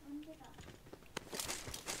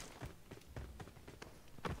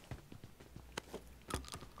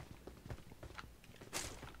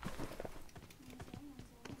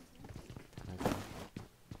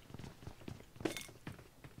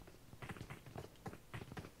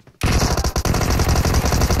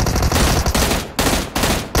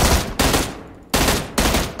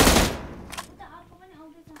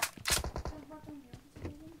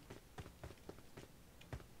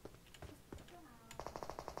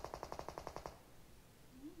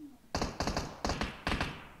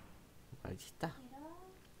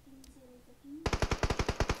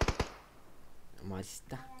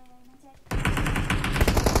Masta.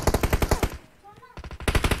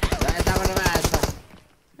 यताबाट आएछ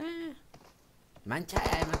मान्छे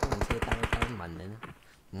आए मात्र भन्छ यताबाट पनि भन्दैन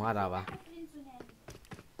मर अब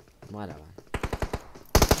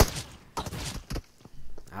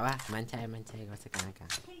मान्छे आए गर्छ कहाँ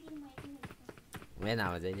होइन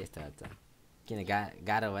अब जहिले यस्तो गर्छ किन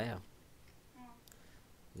गाह्रो भयो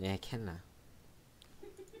यहाँ खेल्न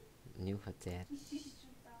न्यू खच्यार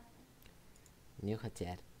न्यू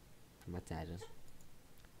खच्यार बच्चाहरू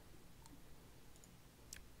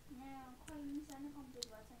यहाँ खोइ मिसन कम्प्लिट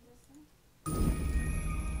भएको छैन जस्तो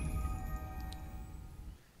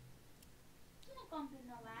किन कम्प्लिट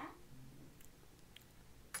नभए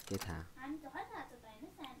के थाहा हामी त खै थाहा छ त हैन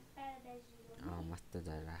सान प्याराडाइज रिजोर्ट मस्त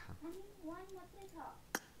जरा अनि वान मात्रै छ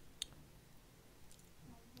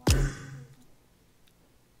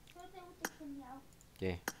सोध्दै उतै खेल्ने आऊ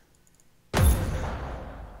के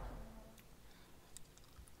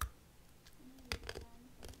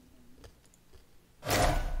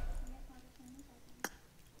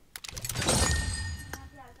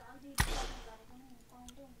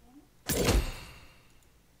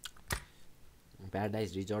प्याराडाइज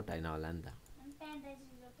रिजोर्ट हैन होला नि त प्याराडाइज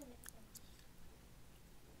रिजोर्ट त लेखेको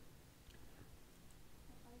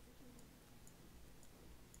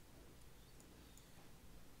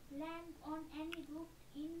Land on any roof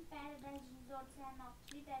in Paradise Resort stand of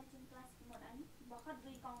 3 times in classic mode and भर्खर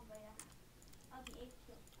 2 काउन्ट भइरहेको अघि 1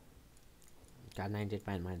 थियो कार 98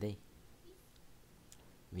 पाइन मार्दै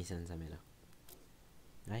मिसन छ मेरो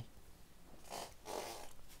है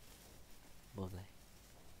बोलाई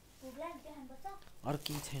भुग्ला के खानुपर्छ अरु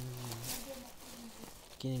केही छैन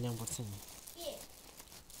किन ल्याउनुपर्छ नि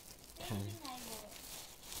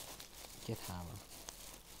के थाहा अब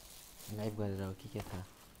लाइभ गरेर हो के थाहा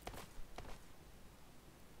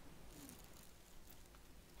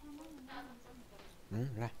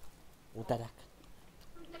ला उता राख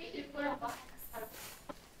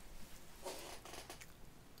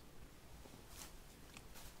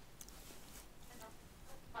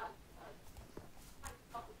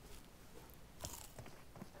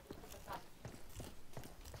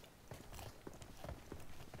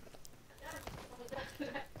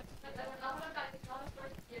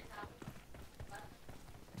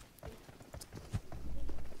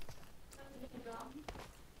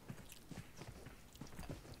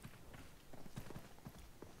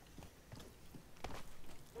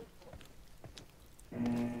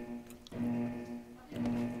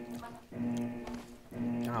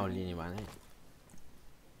कहाँ लिने भने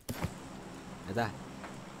यता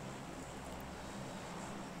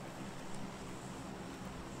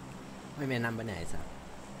मेरो नाम पनि आएछ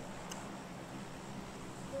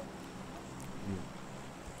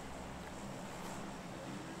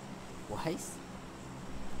वाइस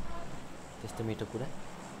त्यस्तो मिठो कुरा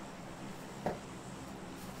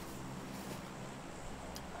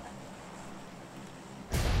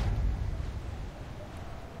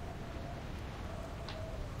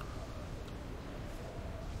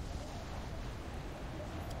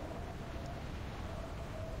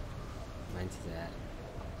मान्छे यार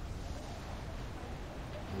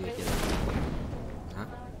उयो के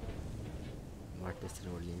वाट त्यसरी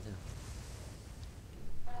ओर्लिन्छ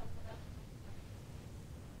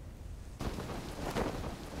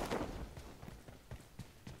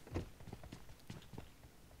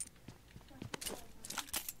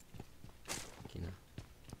किन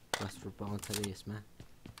फर्स्ट फ्रुट पाउँछ रे यसमा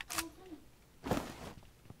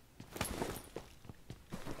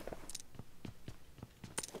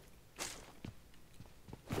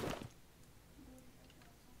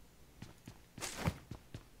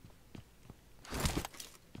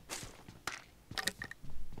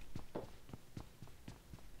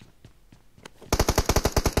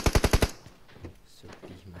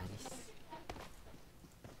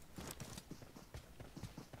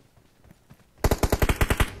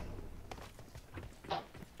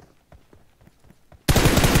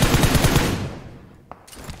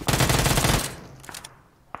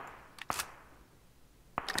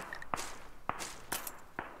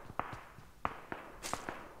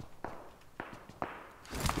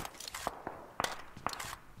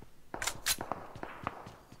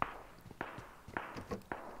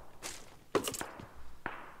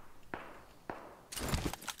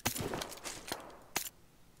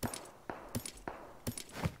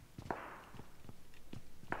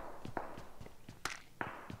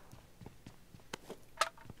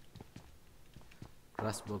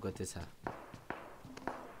क्रसबो कति छ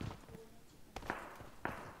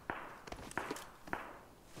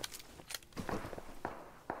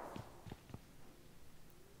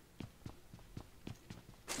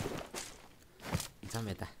जाम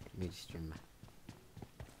यता मेरो स्ट्रिममा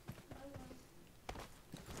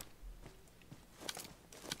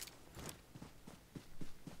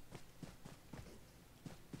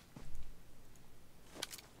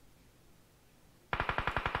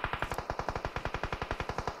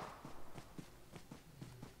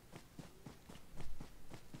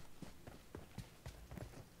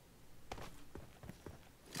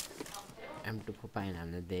M2 को पाएन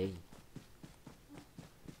हामीले देई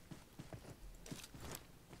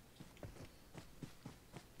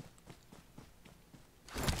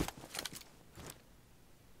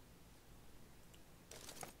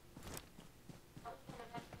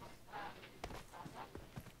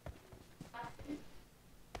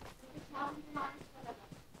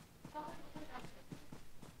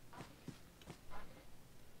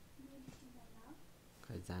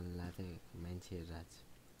जान लाथे मान्छे राज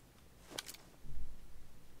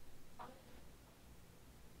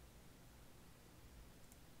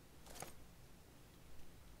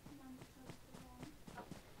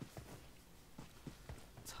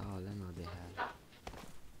छ होला नदेखा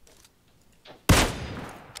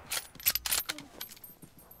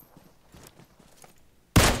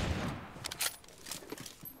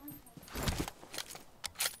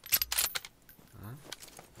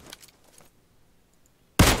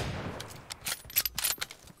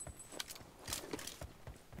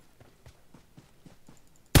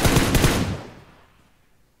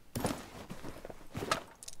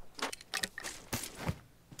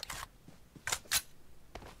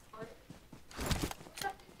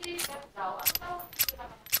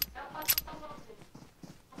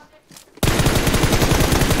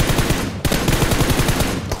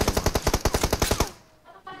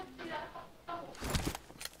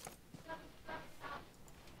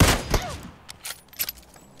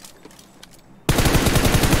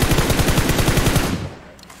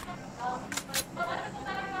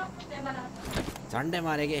झन्डे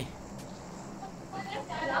मारे के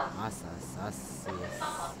हस् हस् हस्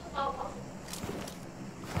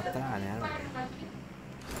खतरा हाने यार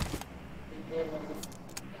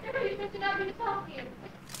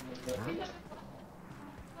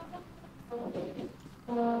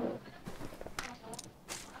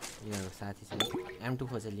यो साथी छ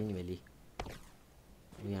M24 चाहिँ लिने भेली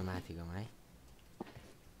यहाँ माथिको है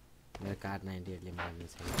मेरो कार 98 ले मार्नु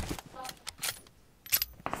छ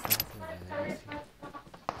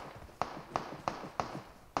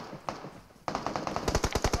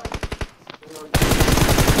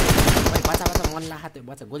मन लाहाते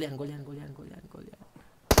बच्चा गोलियान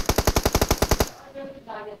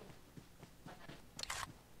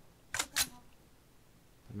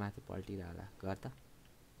माथि पल्टिरहला गर त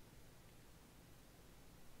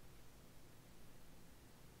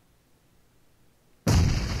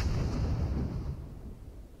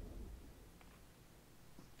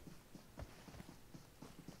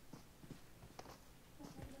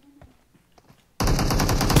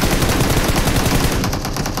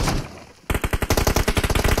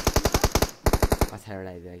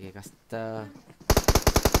पछाडि के कस्तो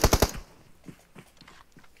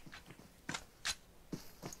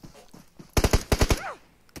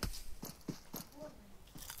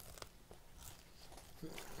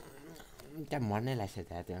त्यहाँ मर्नै लाग्छ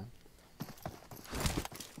त्यहाँ त्यो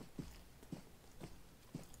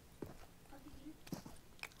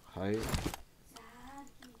है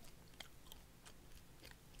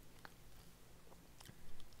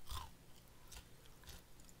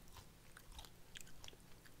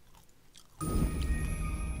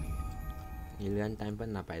हिलगान टाइम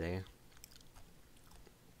पनि नपाइदा क्या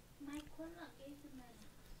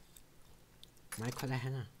माइक खोला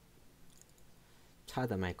छैन छ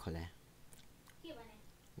त माइक खोला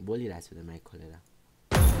बोलिरहेको छु त माइक खोलेर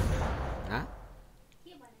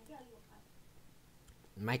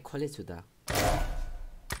माइक खोलेछु त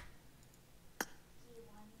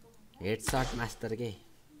हेडसट मास्टर के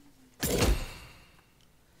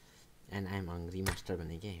and I am hungry master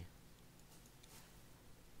भने के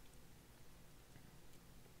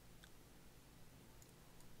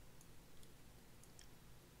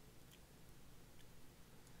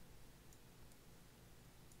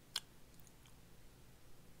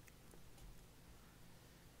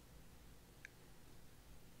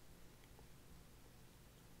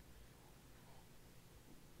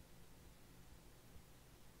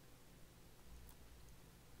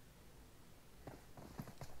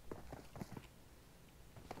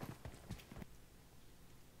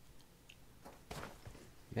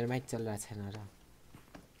मेरो माइक चलिरहेको छैन र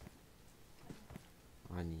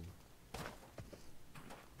अनि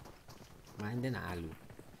मान्दैन आलु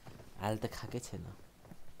त खाएकै छैन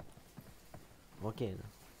हो कि होइन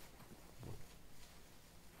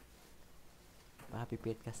पापी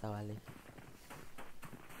पेटका सवालले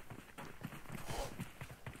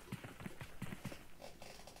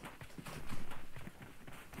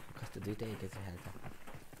कस्तो दुइटै एकैचोटि हाल्छ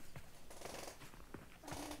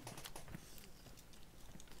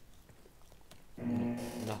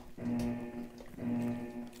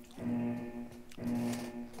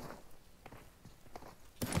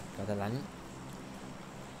Catalán.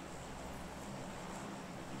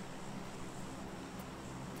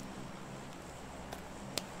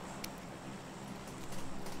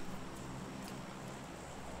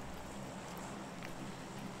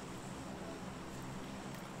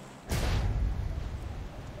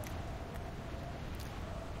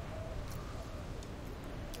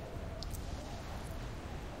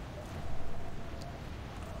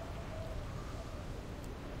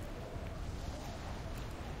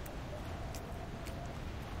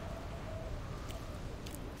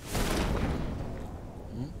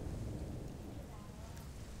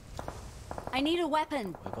 I need a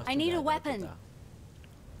weapon. I need a weapon.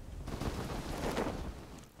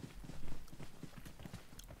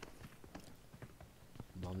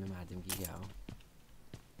 बमले मार्दिम कि क्या हो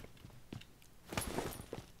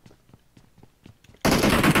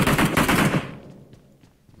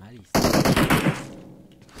मारिस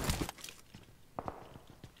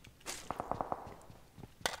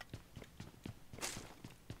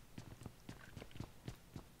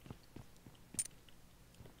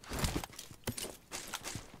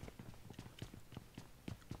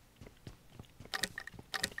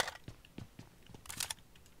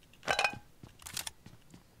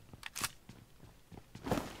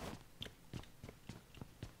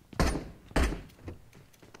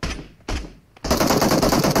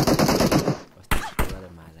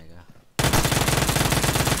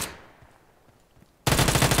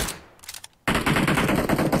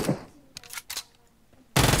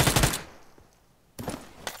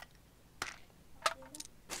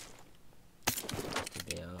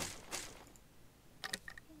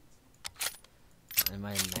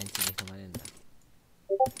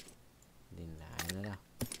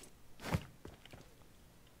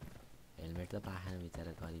हेलमेट त पाएन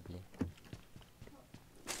बिचारा गरिबले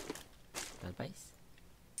चल पाइस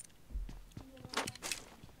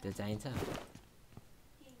त्यो चाहिन्छ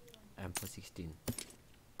M416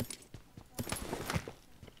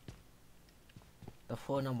 त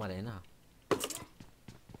फोन नम्बर हैन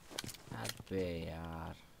अबे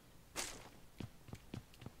यार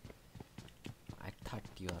I thought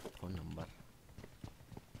your phone number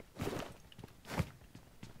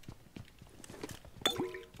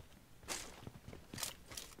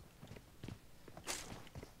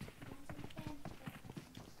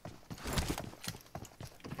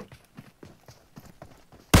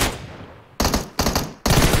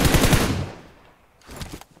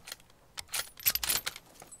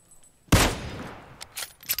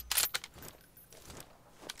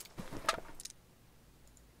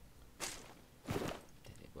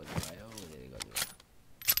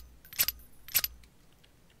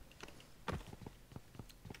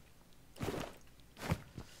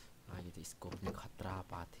scope में खतरा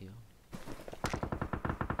पाथी हो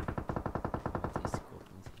स्कोप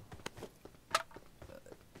में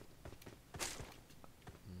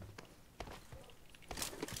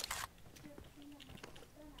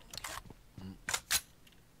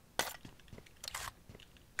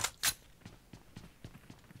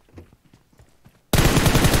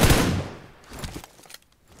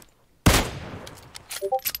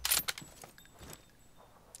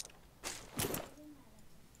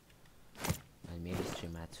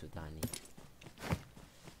Sudani.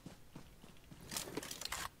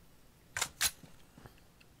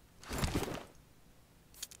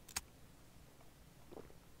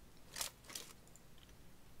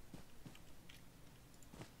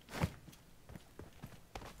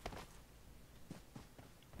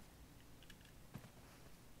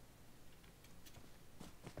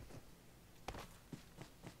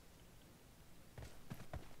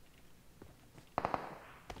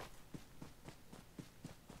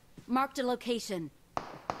 Marked a location.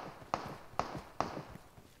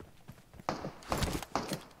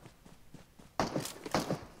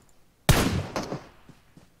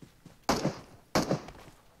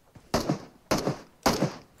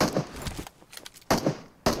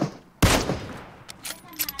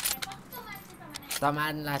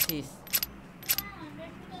 Tamaan lasis.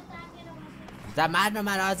 Tamaan no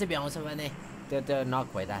mara अझै भ्याउँछ भने त्यो नक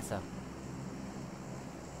भइराछ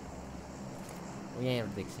यहाँ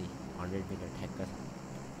एउटा देख्छु 100 मिटर ठ्याक्क छ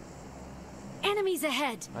Enemies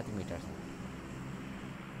ahead. कति मिटर छ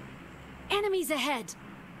Enemies ahead.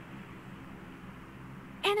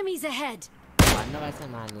 Enemies ahead. भन्नु भएछ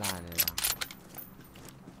मान्ला भनेर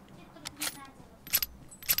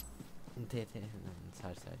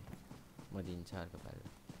सरी म दिन्छु अर्को पालो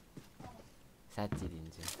साँच्ची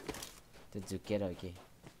दिन्छु त्यो झुकेर हो कि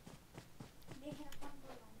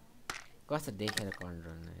कस्तो देखेर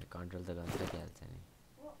कन्ट्रोल त गर्न सकिहाल्छ नि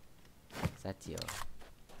साँच्ची हो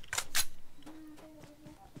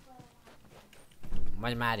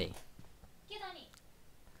मैले मारेँ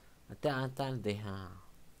त्यहाँ देखा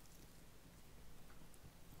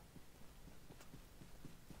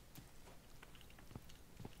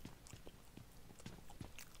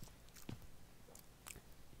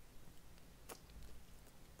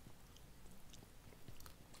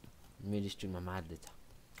मेरो स्ट्रिममा मार्दैछ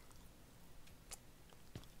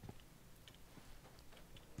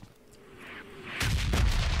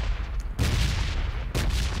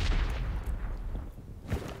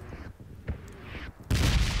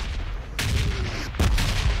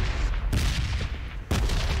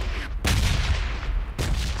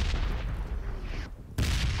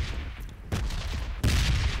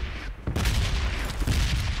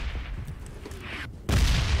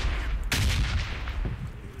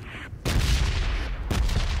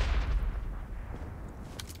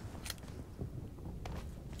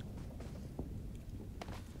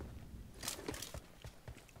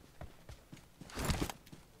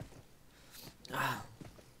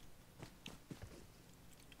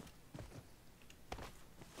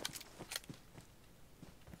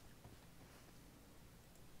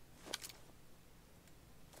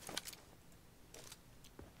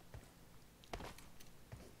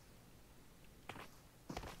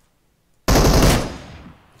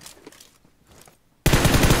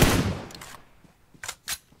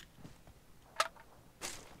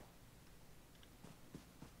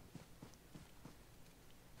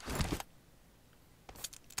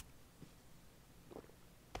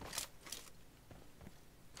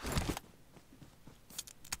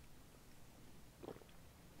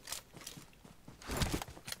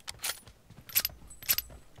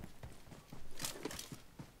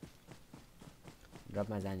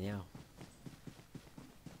एयरड्रपमा जाने हो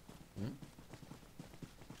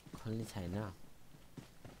खोल्ने छैन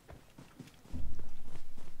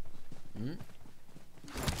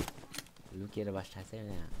लुकेर बस्था छ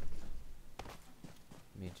यहाँ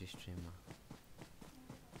मेरो स्ट्रिममा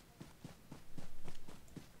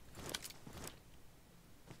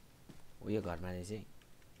उयो घरमा चाहिँ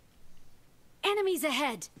Enemies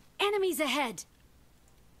ahead! Enemies ahead!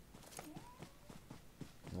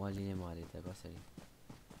 मलिने मरे त कसरी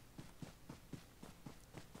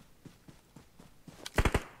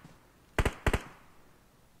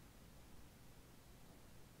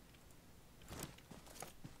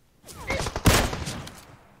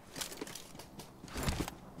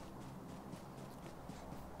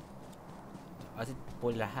अझै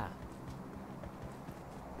पोलिरहा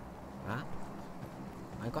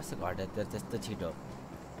अनि कसो घट्यो त त्यस्तो छिटो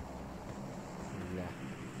ल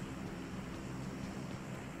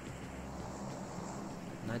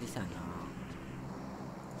नरिसा न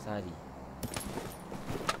सरी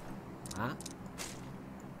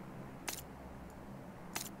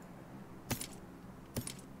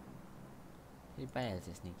फेरि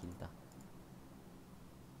पाइहाल्छस् नि किल त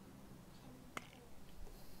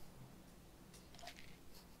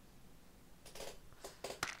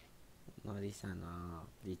नरिसा न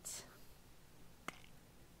प्लिज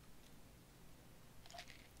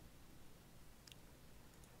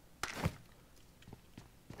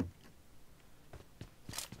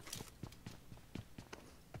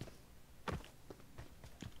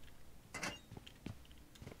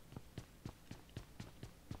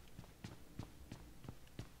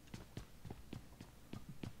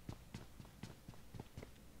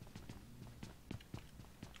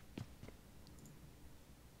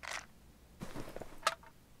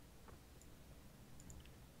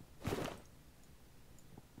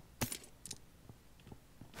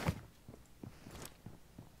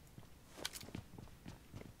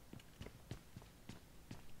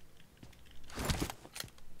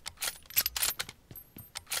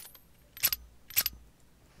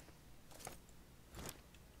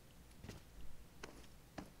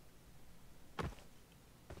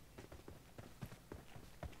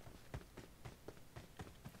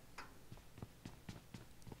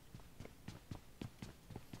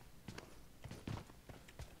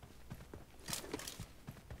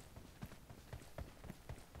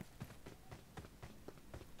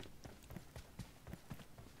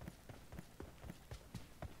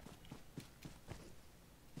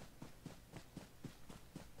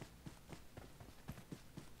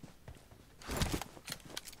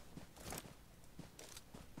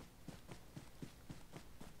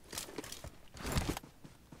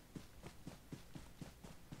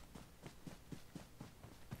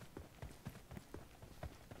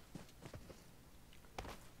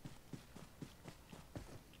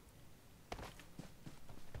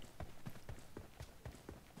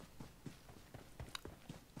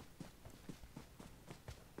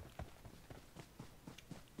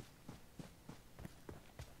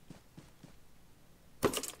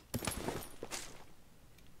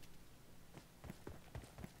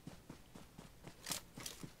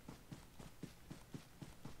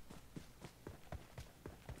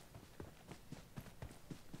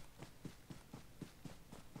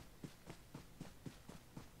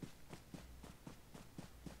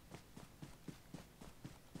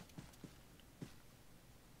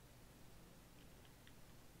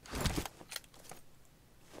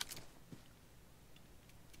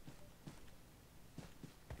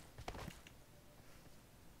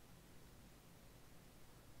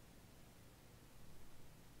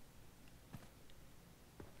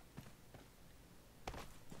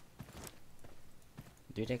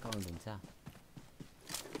दुईटै काउन्ट हुन्छ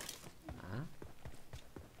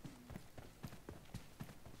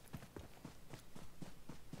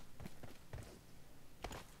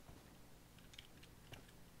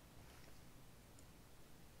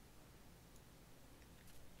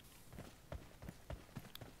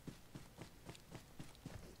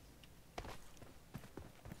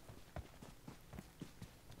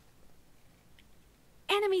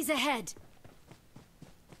Enemies ahead!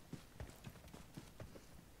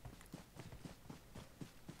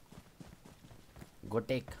 Go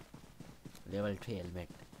take level 3 helmet.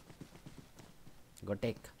 Go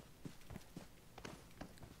take.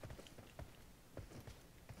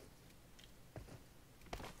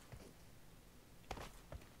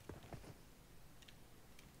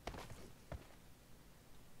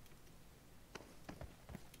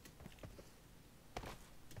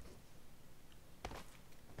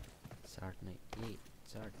 Start नहीं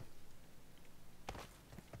start.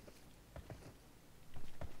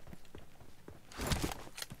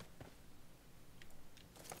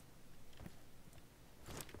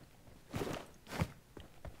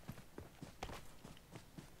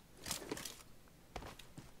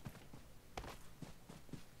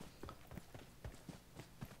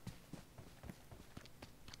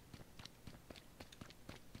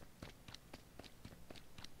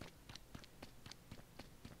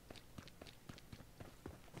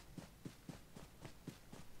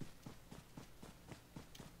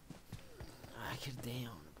 खेल्दै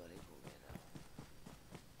आउनु परेको मेरो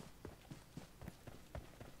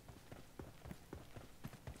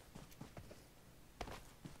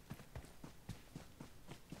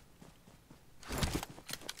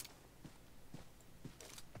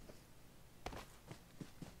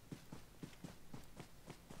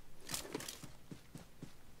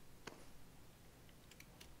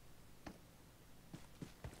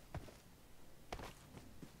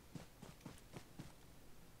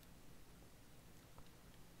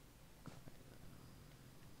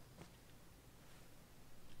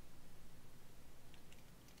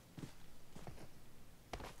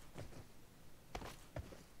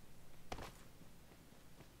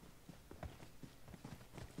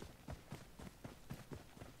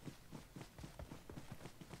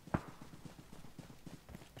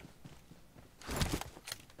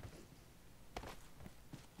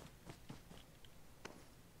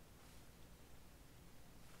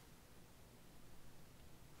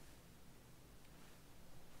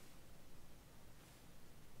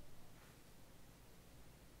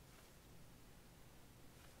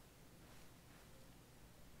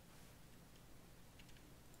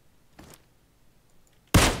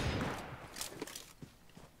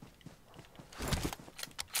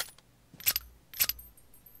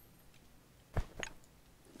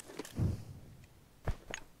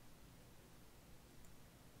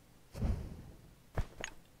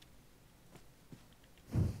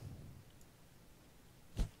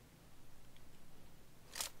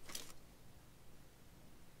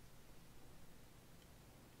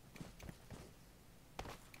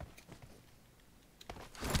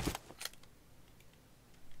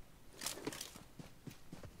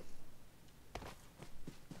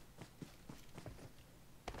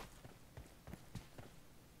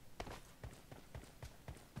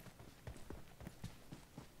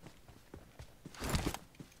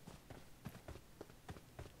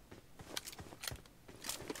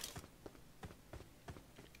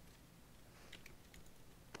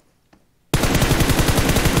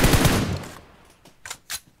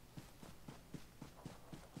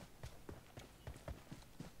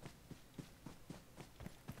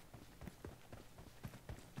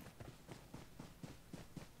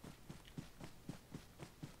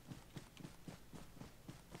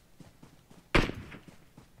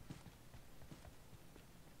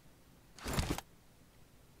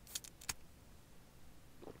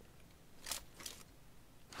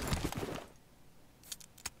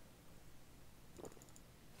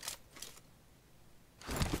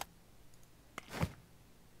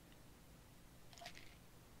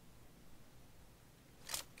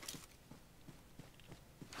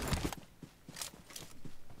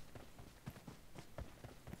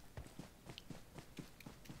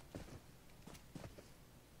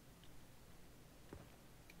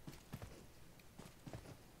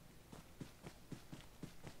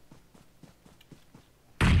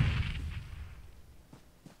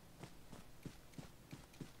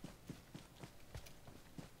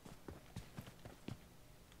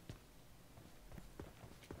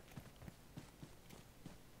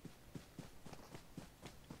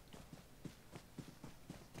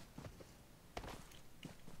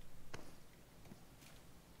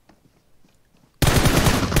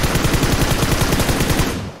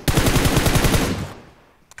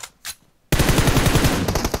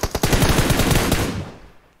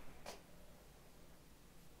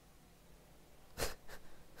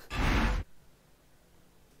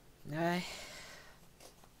Ay.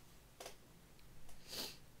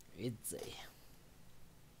 It's a.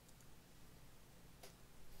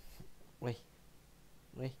 Wait.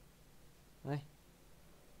 Wait. Wait.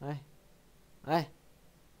 Wait. Wait.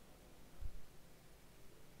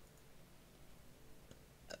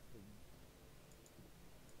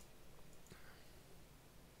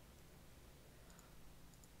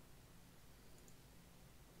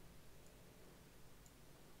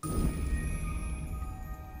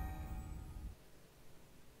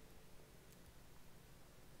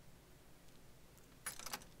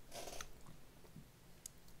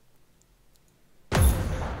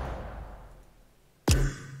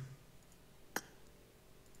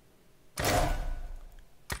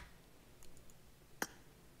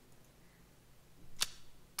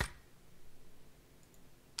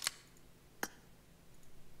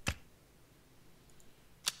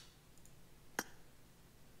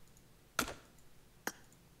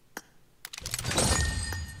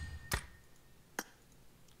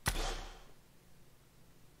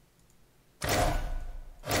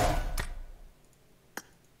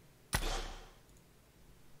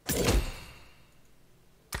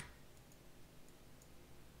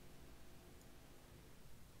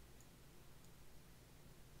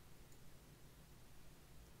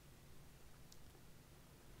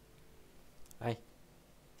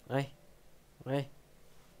 Ơi. Ơi.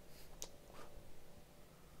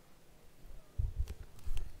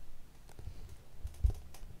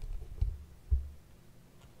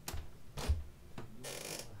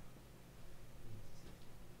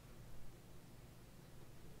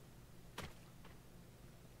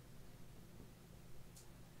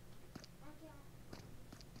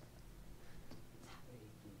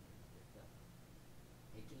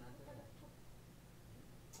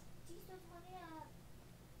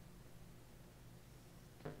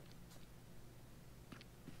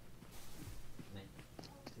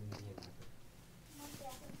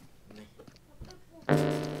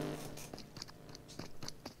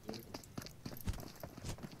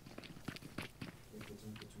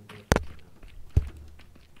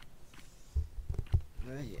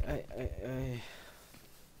 Ơi.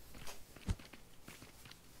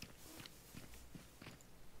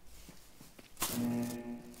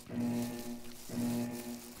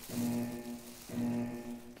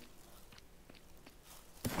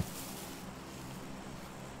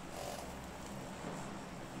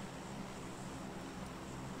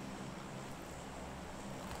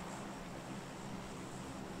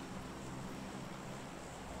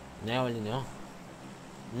 Neo lên nữa.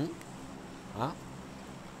 Hả?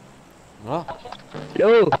 Ủa?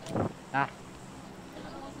 Đâu? À,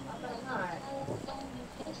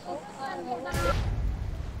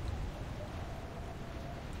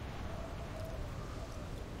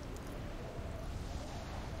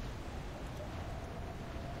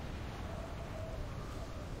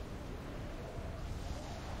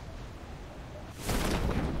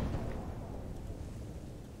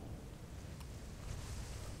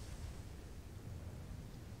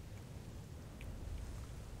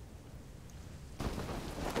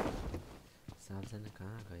 सबजना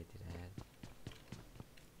कहाँ गइदिएर यार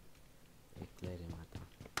एक्लै रे म त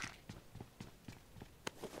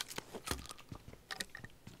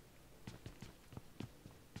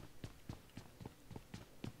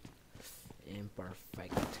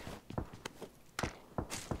imperfect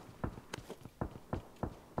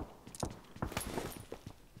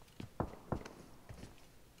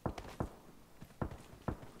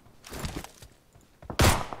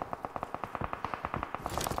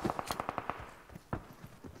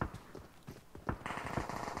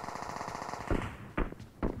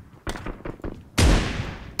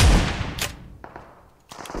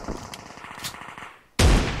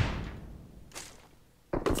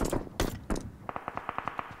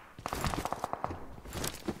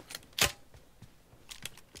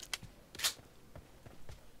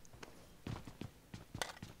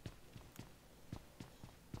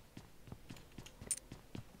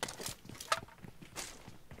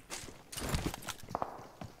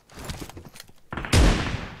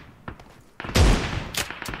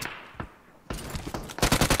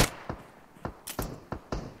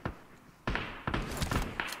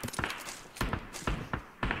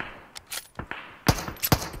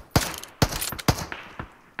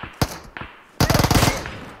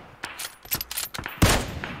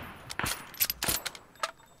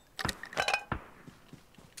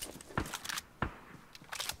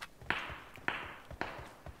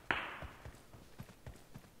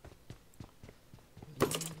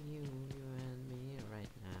you and me right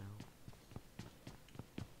now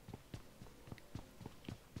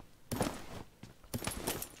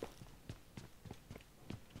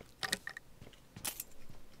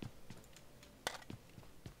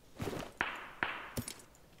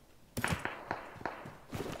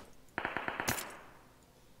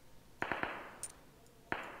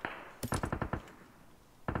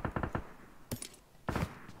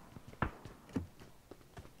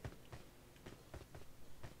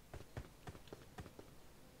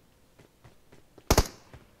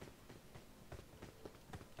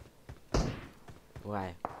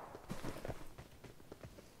Why?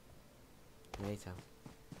 Ngay sao?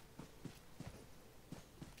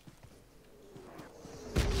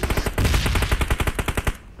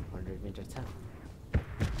 $100 sao?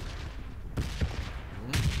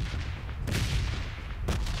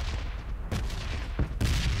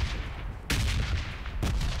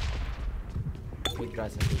 Quick draw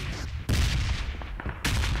sao?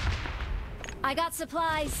 I got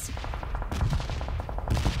supplies.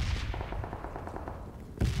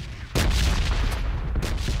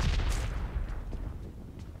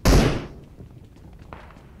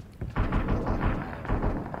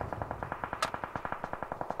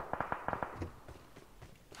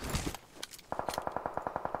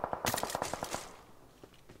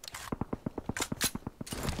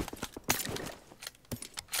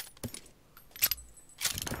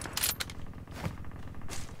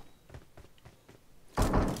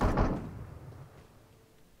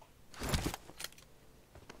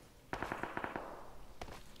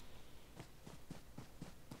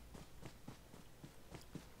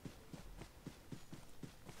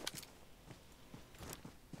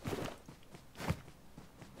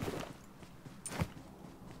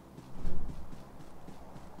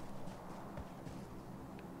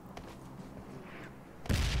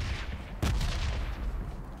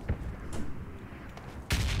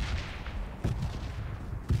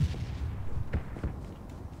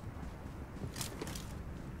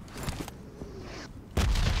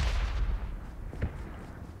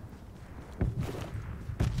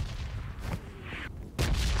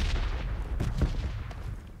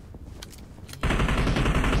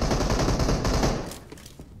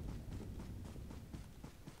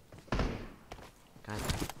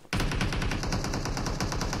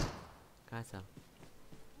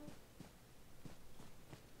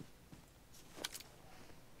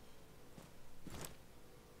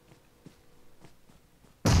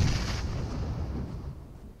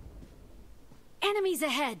 Enemies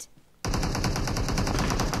ahead.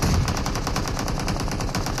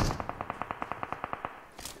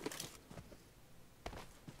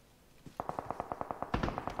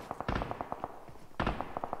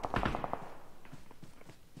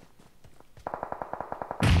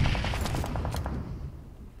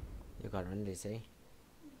 You got one, they say.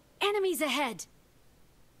 Enemies ahead.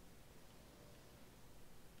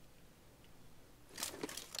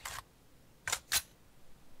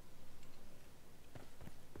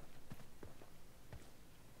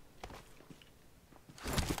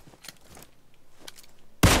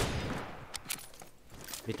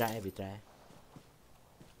 Bị trái, bị trái.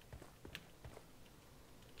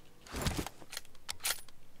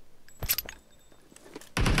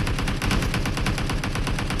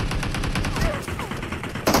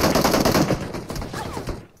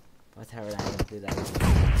 Có thao lại từ đây.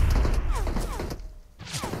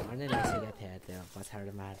 Nó nên là sẽ ra thẻ thì có thao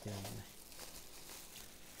ra mà chứ.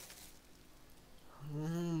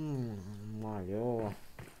 Mario.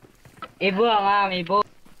 Ibu ngam ibu.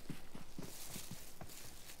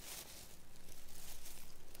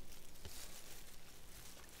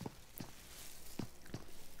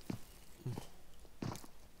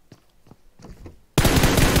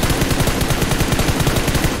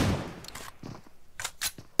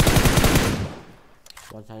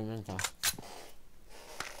 What time is it?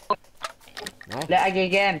 Lại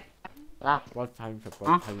game. À. What time for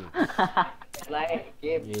what time? Lại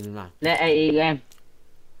game. Nhìn mà. Lại game.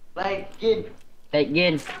 Lại game. Lại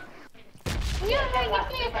game.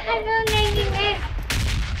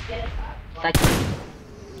 Sạch.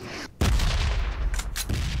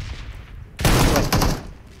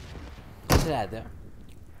 Thế là thế.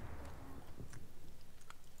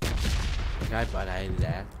 Cái vào đây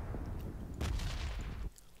đã.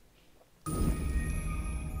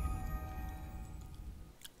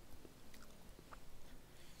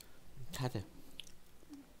 Thắt rồi.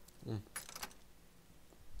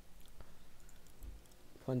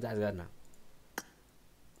 Phone ra gần nào.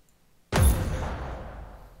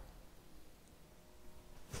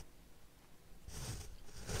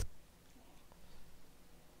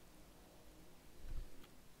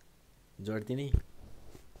 जोड़ती नहीं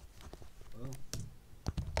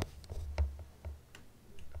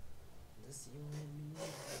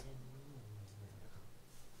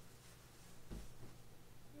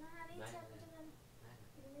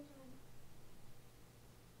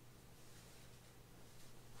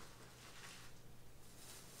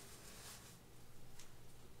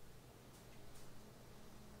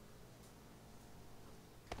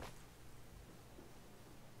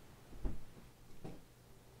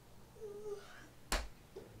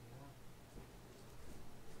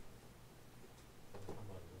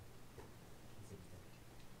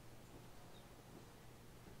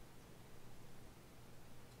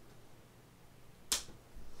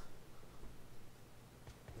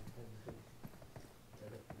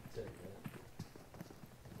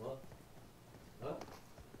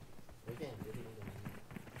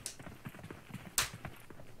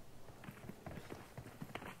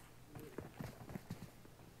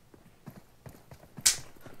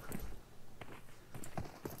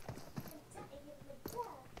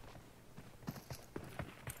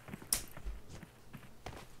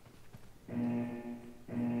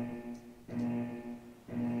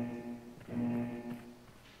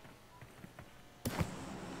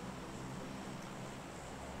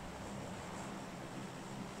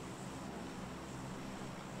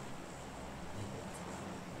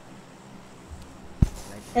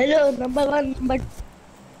Hello, number one, number.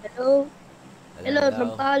 Hello. Hello,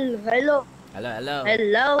 number. Hello. Hello.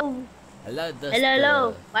 Hello. Hello, Duster. Hello.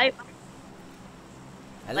 Bye.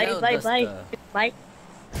 Hello, Bye. Duster. Bye.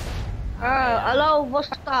 Hello,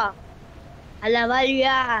 Busta.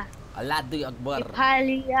 Alavalia. Allahu Akbar.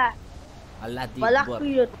 Ipalia. Allahu Akbar.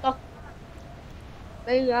 Balakuyutok.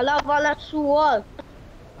 Kay alavala suwal.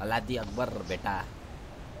 Allahu Akbar, beta.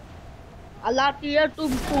 Alatia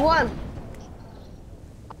tumpuan.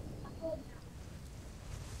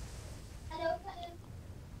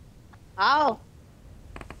 How?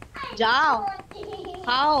 Jao.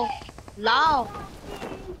 How? Lao.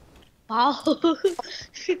 How?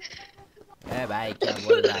 ए भाई क्या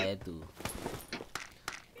बोल रहा है तू?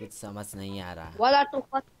 कुछ समझ नहीं आ रहा. वाला तो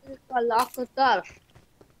अल्लाह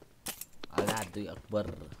अल्लाह अकबर.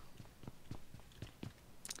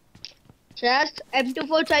 चेस्ट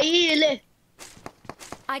M24 चाहिए ले.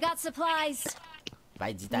 I got supplies.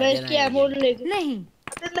 भाई जिता मैं देना. इसकी एमो लेके नहीं.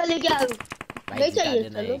 मैं लेके आ रहा हूँ. नहीं चाहिए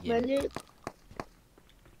चलो मैंने.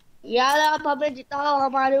 यार आप हमें जिताओ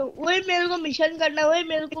हमारे. वही मेरे को मिशन करना है. वही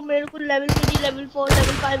मेरे को level 3 level 4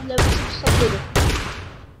 level 5 level 6 sub they दो.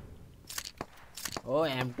 ओ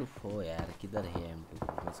M24 यार, किधर है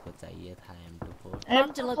M24? मुझको चाहिए था M24। Marked a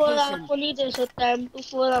M24 location. आपको नहीं दे सकता,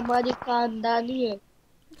 M24 हमारी खानदानी है।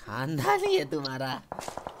 खानदानी है तुम्हारा?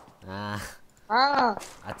 हाँ। हाँ,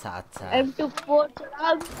 अच्छा अच्छा। M24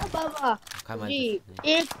 चलाऊंगा बाबा खा जी।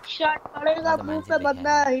 मैले एक शॉट पड़ेगा तो मुंह मान्छे पे, देखे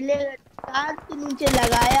बंदा हैन। हिलेगा। कान के नीचे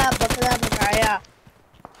लगाया, बकरा बनाया।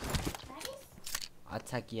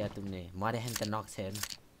 अच्छा किया तुमने, मरे हैं तो नॉक से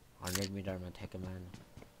 100 मीटर में ठेके मान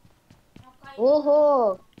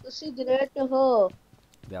ओहो, तुसी ग्रेट हो।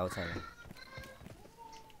 ब्याउँछ र।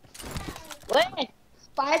 ओए,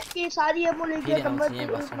 स्पाइक की सारी एमो ले गया। फेरि आउँछ, नंबर यहीँ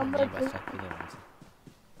बस्छ न, नंबर यहीँ बस्छ, फेरि आउँछ।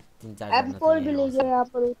 3-4 जना त M4 भी यहीँ ले आउँछ। गया यहाँ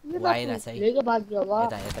पर। उतनी ऊ ना तू आइरहेछ है, लेके भाग गया। वाह,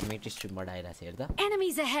 यता यता मिड स्ट्रिमबाट आइरहेछ, हेर त।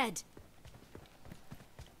 Enemies ahead.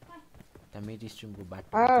 त्यहाँ मिड स्ट्रिमको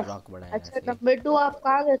बाटो हाँ। त्यो रकबाट अच्छा, आइरहेछ कि। नंबर 2 आप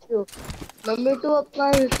कहाँ रहते हो? नंबर 2 आप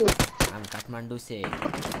कहाँ रहते हो? हम काठमाडौँ से।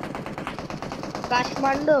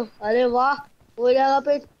 काठमांडू। अरे वाह, वो जगह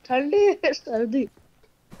पे ठंडी है सर्दी?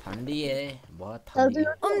 ठंडी है, बहुत ठंडी सर्दी है।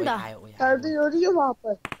 हो रही है? ओए Umda. आयो, ओए आयो, सर्दी हो रही है वहाँ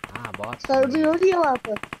पर? हाँ बहुत सर्दी ठंडी हो है। रही है वहाँ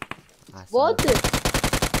पर? हाँ बहुत है।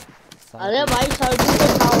 अरे सर्दी। भाई, सर्दी में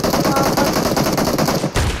जाओ वहाँ पर।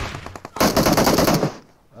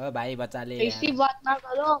 ओ भाई बचा ले ऐसी यार। बात ना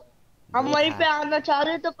करो। हम जो वहीं था पे आना चाह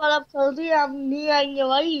रहे थे, पर अब सर्दी है, हम नहीं आएंगे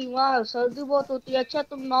भाई। वहाँ सर्दी बहुत होती है। अच्छा,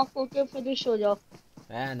 तुम नॉक होके फिनिश हो जाओ।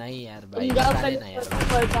 नहीं यार तुम भाई, जाओ बचा पहले, लेना यार सर्दी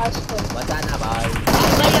भाई। बर्दाश्त करो। बचाना भाई।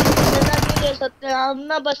 भाई हम नजर नहीं दे सकते। हम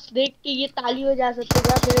ना बस देख के ये ताली हो जा सकते हैं।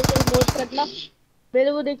 मेरे को इमोट करना,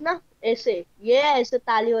 मेरे को देखना ऐसे, ये ऐसे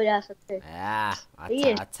ताली हो जा सकते हैं। सही अच्छा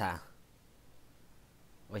है, अच्छा।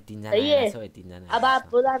 ओए 3 जना सही है। आइरहेछ, ओए 3 जना अब आप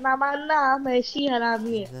आइरहेछ। बुरा ना मानना, हम ऐसी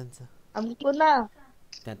हरामी है। जान्छ हमको ना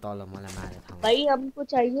त्यहाँ तल मलाई मारे ठाउँमा। भाई, हमको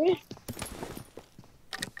चाहिए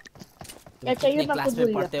तुम क्या चाहिए, कितने मैं क्लास खुद में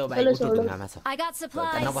भूल गया। पढ़ते हो भाई? चलो उठो छोड़ो। ढुङ्गामा छ। I got त्यहाँ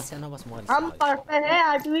supplies. नबस, त्यहाँ नबस, मोबाइल हम पढ़ते हैं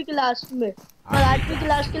 8वीं क्लास में, पर 8वीं 8वीं क्लास।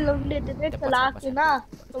 क्लास के लौंडे इतने त्यहाँ चालाक थे ना,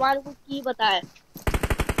 पछाडि तुम्हारे को की बताए।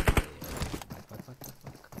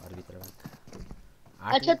 घरभित्र भाग।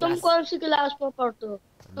 अच्छा, 8वीं तुम क्लास। कौन सी क्लास में पढ़ते हो?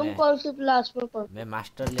 तुम मैं कौन सी क्लास में पढ़ते मैं हो?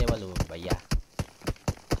 मास्टर लेवल हूँ भैया।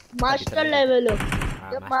 भित्र मास्टर जाऊ लेवल हो? भित्र।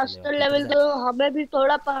 हाँ जब मास्टर लेवल, मास्टर भित्र लेवल जा। तो हमें भी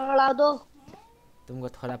थोड़ा पढ़ा दो। तुमको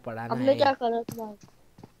थोड़ा पढ़ाना हमने है। क्या करा तुम्हारा?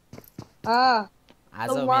 हाँ, आ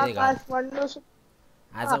तुम जाओ वहाँ मेरे घर, काठमांडू से। आ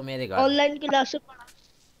हाँ, जाओ मेरे घर। ऑनलाइन क्लास से पढ़ा,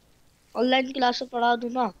 ऑनलाइन क्लास से पढ़ा दो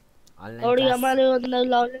ना। ऑनलाइन थोड़ी क्लास। हमारे अंदर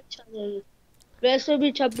नॉलेज आ जाएगी। वैसे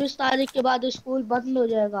भी 26 तारीख के बाद स्कूल बंद हो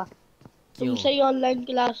जाएगा। क्यों? तुमसे ही ऑनलाइन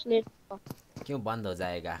क्लास लेना। क्यों बंद हो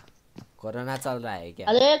जाएगा? कोरोना चल रहा है क्या?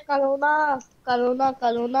 अरे कोरोना, कोरोना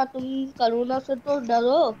कोरोना, तुम कोरोना से तो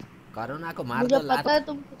डरो। कोरोना को मार मुझे दो पता है लात।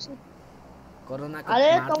 तुम किसी। कोरोना को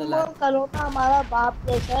अरे मार दो तुम, लात। कोरोना हमारा बाप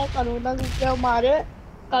जैसा है। कोरोना को क्या मारे?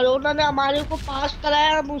 कोरोना ने हमारे को पास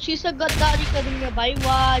कराया, हम उसी से गद्दारी करेंगे भाई।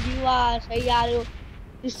 वाह जी वाह, सही आ रहे हो।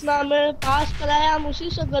 जिसने हमें पास कराया, हम उसी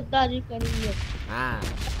से गद्दारी करेंगे। हाँ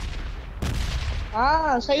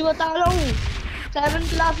हाँ, सही बता रहा हूँ। 7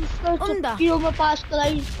 क्लास उसने Umda. चुटकियों में पास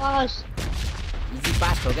कराई, पास। इजी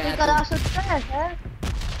पास हो कोई गया करा तुम। सकता है?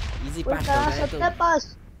 इजी कोई पास हो करा गए सकता तुम। है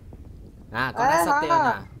पास? हाँ करा अरे सकते हो हाँ,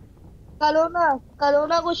 ना। कोरोना,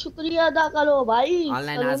 कोरोना को शुक्रिया अदा करो भाई।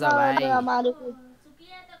 ऑनलाइन आ जाओ कोरोना ने भाई। हमारे को,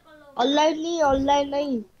 ऑनलाइन नहीं, ऑनलाइन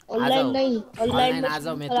नहीं, आ ऑनलाइन जाओ, नहीं, ऑनलाइन ऑनलाइन में आ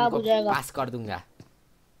जाओ, सीन मैं खराब तुमको हो जाएगा। पास कर दूंगा।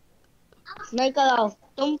 नहीं कराओ,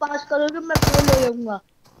 तुम पास करोगे मैं फेल हो जाऊंगा।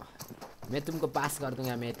 मैं तुमको पास कर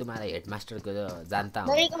दूंगा। मैं तुम्हारा हेडमास्टर को जानता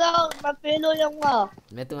हूँ। नहीं कराओ, मैं फेल हो जाऊंगा।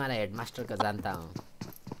 मैं तुम्हारा हेडमास्टर को जानता हूँ।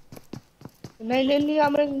 नहीं नहीं नहीं,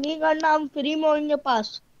 हमें नहीं करना, हम फ्री में होंगे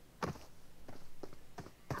पास।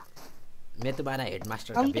 मैं तुम्हारा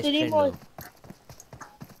हेडमास्टर का हम बेस्ट फ्री फ्रेंड में। हूँ।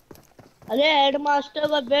 अरे हेडमास्टर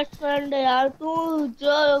का बेस्ट फ्रेंड है यार तू।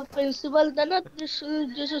 जो प्रिंसिपल था ना, जिस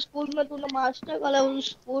जिस स्कूल में तूने मास्टर करा, उस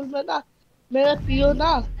स्कूल में ना मेरा पियो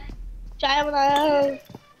ना चाय बनाया।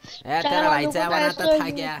 ए चाय तेरा भाई वालों को चाय ना बनाता ऐसे। था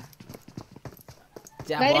क्या?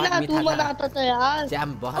 चाय नहीं बहुत ना, तू मीठा था। बनाता था यार। चाय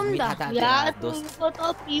बहुत Umda. मीठा था तेरा यार दोस्त। तुमको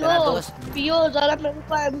तो पियो, तेरा दोस्त। पियो जरा मेरे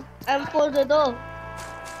को M4 दे दो।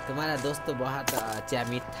 तुम्हारा दोस्त तो बहुत चाय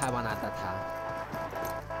मीठा बनाता था।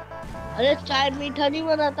 अरे चाय मीठा नहीं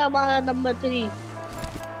बनाता हमारा नंबर 3।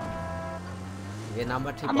 ये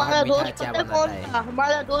नंबर 3 बहुत हमारा मीठा दोस्त चाय पता है बनाता कौन है। था?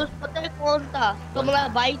 हमारा दोस्त पता है कौन था? कौन तुम्हारा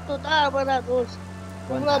था? भाई तो था हमारा दोस्त।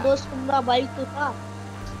 कौन तुम्हारा था? दोस्त तुम्हारा भाई तो था।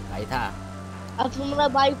 भाई था। अब तुम्हारा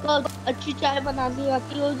भाई को अच्छी चाय बनानी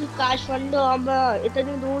आती होगी। काठमांडू हम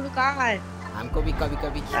इतनी दूर कहाँ है? हमको भी कभी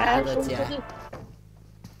कभी खिला चाय दो तुमको चाय। भी।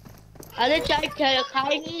 अरे चाय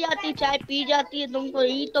खाई नहीं जाती, चाय पी जाती है। तुमको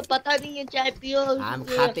ये तो पता नहीं है, चाय पियो हम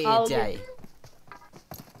या खाते हैं खाओगे। चाय।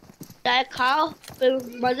 चाय खाओ, फिर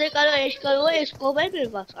मजे करो, ऐश करो। स्कोप है मेरे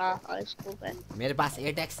पास? हाँ हाँ, स्कोप है। मेरे पास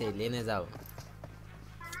 8x है, लेने जाओ।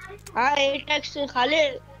 हाँ 8x खा ले,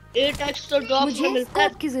 8x तो ड्रॉप में मुझे मिलता है।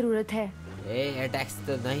 स्कोप की जरूरत है। ए अटैक्स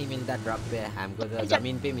तो नहीं मिलता ड्रॉप पे, हमको तो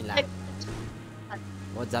जमीन पे मिला।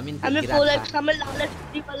 वो जमीन पे हमें गिरा था। 4x, हमें लालच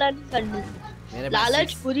बुरी बला नहीं करनी, मेरे पास लालच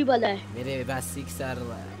 6, बुरी बला है। मेरे पास 6 और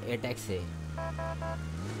 8x है।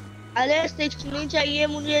 अरे 6 नहीं चाहिए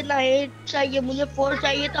मुझे, ना 8 चाहिए मुझे, 4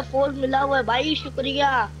 चाहिए था, 4 मिला हुआ है भाई,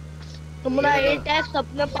 शुक्रिया। तुम्हारा तेरे को 8x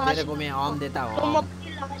अपने पास तेरे को मैं रखो, आम देता हूँ, तुम आम। अपनी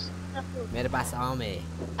लाश पे रखो। मेरे पास आम है।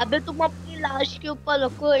 अबे तुम अपनी लाश के ऊपर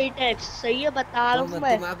रखो 8x, सही है बता रहा हूँ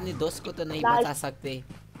मैं। तुम अपनी दोस्त को तो नहीं लाश, बता सकते,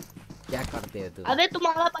 क्या करते हो तुम? अरे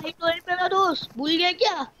तुम्हारा भाई तो है मेरा दोस्त, भूल गया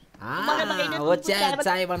क्या? तुम्हारे भाई ने हाँ, वो तुमको चाय चाय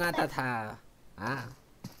चाय बनाता बनाता है। था। हाँ,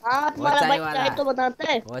 हाँ वो तुम्हारा चाय भाई वाला, चाय तो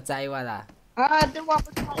बनाता है। वो चाय वाला। हाँ तुम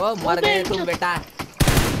वापस ओ ओ मर गए तुम बेंचो। बेटा।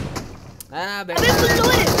 हाँ अबे बेटा, बुल्लू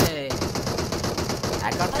है। मर गए।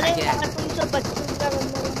 हैकर था अरे क्या? यार तुम सब बच्चों का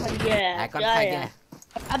बंदा मर गया यार, हैकर क्या था क्या? यार।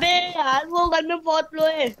 अबे यार वो घर में बहुत लो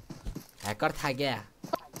है। हैकर था क्या?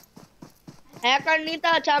 हैकर नहीं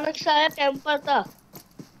था, अचानक से आया, कैंपर था,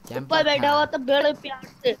 ऊपर कैंपर था। बैठा हुआ था बड़े प्यार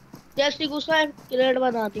से, जैसे गुस्सा ग्रेड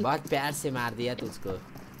बना दी। बहुत प्यार से मार दिया तुझको।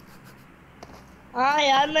 हाँ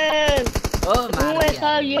यार मैं ओ मार हूँ दिया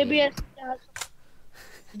ऐसा, रे। ये भी ऐसा यार।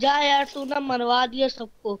 जा यार तू ना मरवा दिया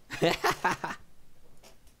सबको।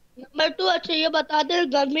 नंबर 2, अच्छा ये बता दे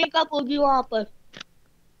गर्मी कब होगी वहां पर?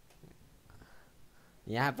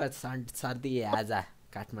 यहाँ पर सर्दी है, आजा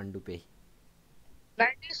काठमांडू पे।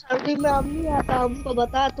 नहीं सर्दी में हम नहीं आता, हमको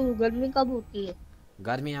बता तू गर्मी कब होती है?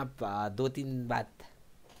 गर्मी अब 2-3 बाद,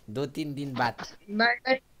 2-3 दिन बाद। नहीं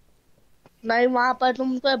नहीं, नहीं वहां पर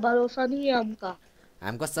तुम पे भरोसा नहीं है हमका।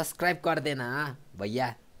 हमको सब्सक्राइब कर देना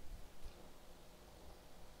भैया।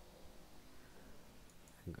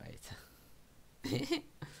 गएछ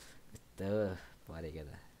त परेको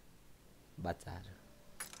त बच्चाहरू।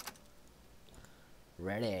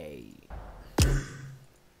 रेडी।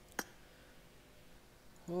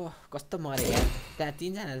 ओह कस्तो मरे यार, त्यहाँ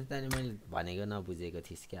 3जना त तैँले मैले भनेको नबुझेको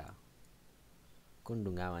थिइस् क्या? कुन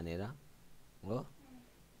ढुङ्गा भनेर हो?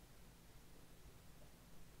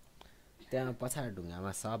 त्यहाँ पछाडि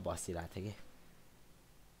ढुङ्गामा सब बसिरहेको थियो कि।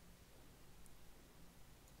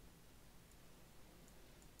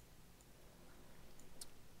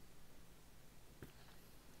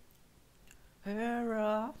 हेर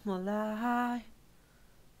मलाई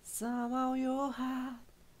समाउ यो हात।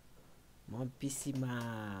 म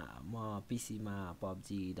पिसीमा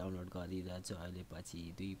पब्जी डाउनलोड गरिरहेछु अहिले, पछि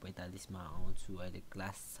 2:45मा आउँछु। अहिले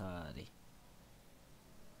क्लास छ अरे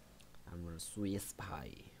हाम्रो सुयस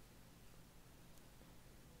भाइ।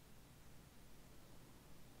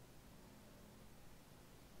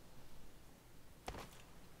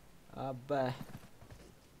 अब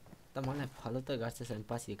त मलाई फलो त गर्छस् अनि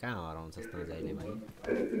पछि कहाँ हराउँछस् त जहिले पनि?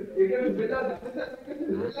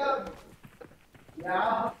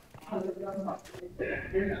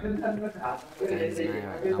 चाइनिजमा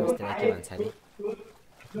नमस्तेलाई के भन्छ अरे?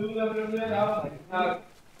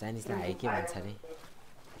 चाइनिजलाई हाई के भन्छ अरे?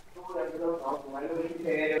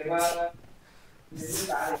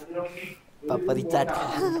 पपरी चाट।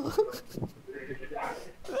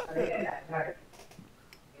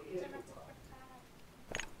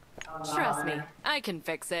 Trust me, I can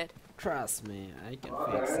fix it. Trust me, I can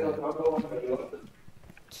fix it.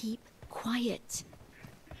 Keep quiet.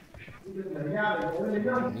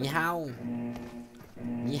 Ni hao.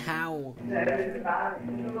 Ni hao.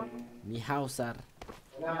 Ni hao sir.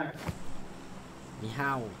 Ni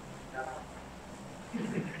hao.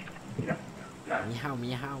 Ni hao,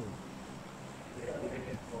 ni hao.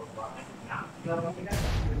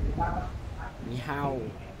 Ni hao.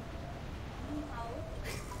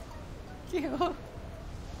 Kiểu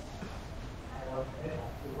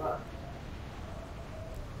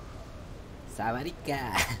Sawadika.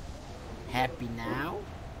 Happy now?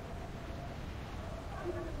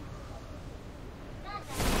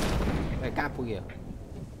 Kहाँ पुग्यो?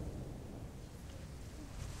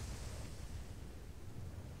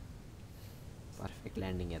 Perfect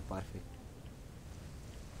landing here, perfect.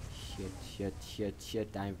 Shit,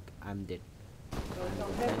 I'm dead. I'm dead.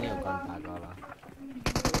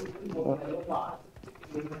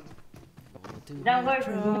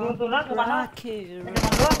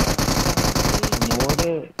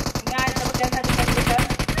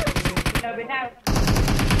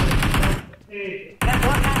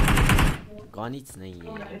 गणित नहीं है।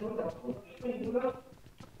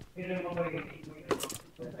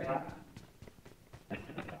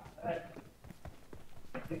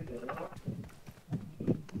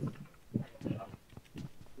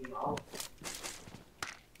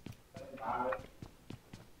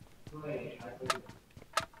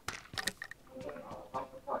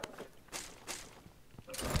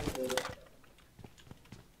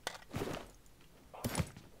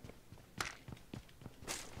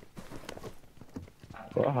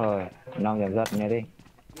 Chỗ hơi non dần giật nha đi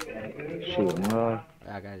xỉu rồi.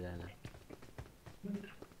 À cái này nè.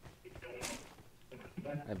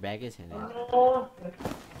 Bé cái xe này.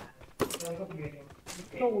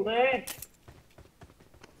 Đủ đi.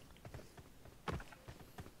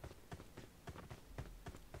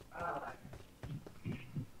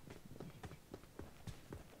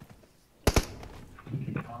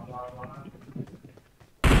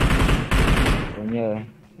 Có nhờ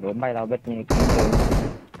đố bay tao biết như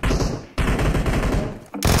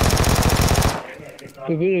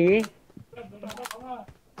cái gì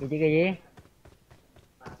cái gì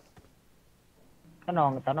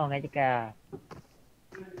tao non ngay chứ cả.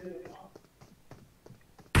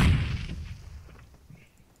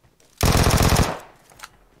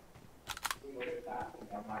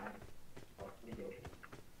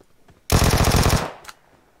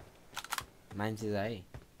 Mang gì đấy?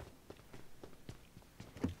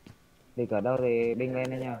 Đi ở đâu thì binh lên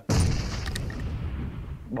đấy nha.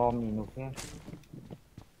 Bom nhìn nục xem.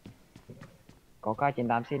 Có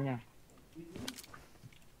K98 xin nha.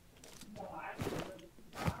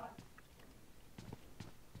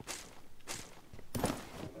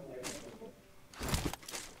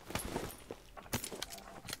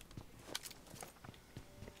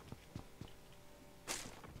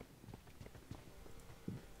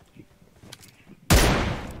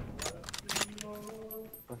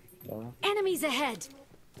 Enemies ahead.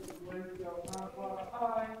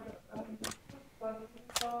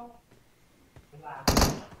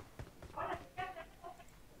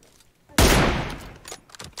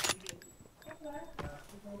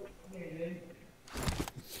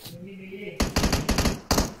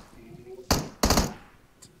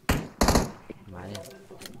 Má đi.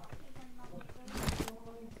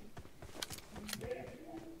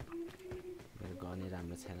 Con đi làm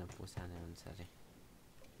được xe là phụ sa này mình sẽ đi.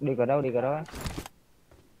 Đi ở đâu ấy?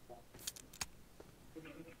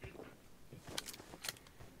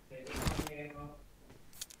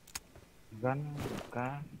 Gắn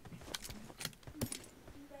cá.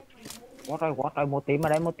 Quát rồi một tím ở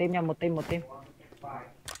đây, một tím nha, một tím.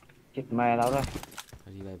 Chết mẹ tao rồi.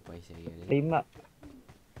 Đi bay bay xe kìa đi. Tím ạ.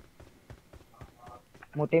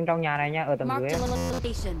 Một tím trong nhà này nha, ở tầng dưới.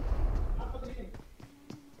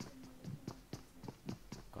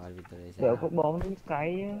 Coi video đây Đỡ có bom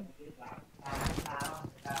cái.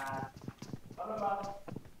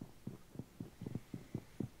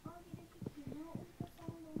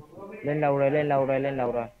 Lên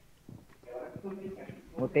lầu rồi.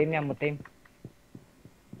 Một tim nha, một tim.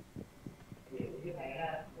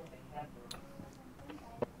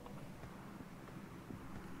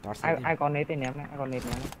 Ai còn nết thì ném này,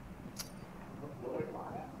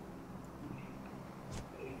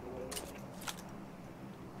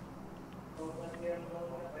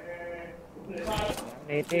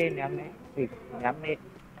 nết đi, ném nết.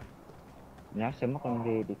 Ném sớm mất con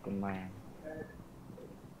gì thì còn mà.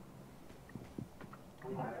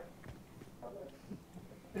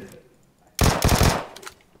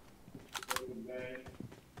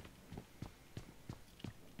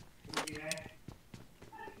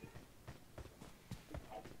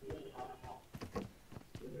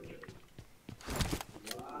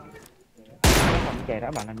 Chạy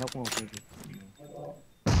đã bạn là nhóc một gì.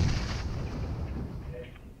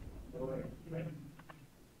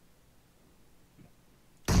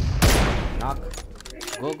 Knock.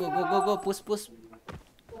 Go. Push.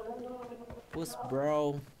 Push,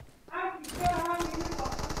 bro.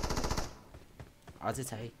 어디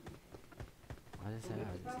차이?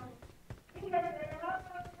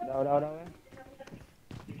 Đâu ấy.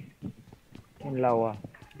 Trên lầu à?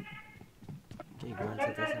 Cái con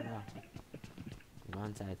chạy tới sao nào?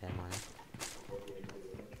 Con chạy thế mà.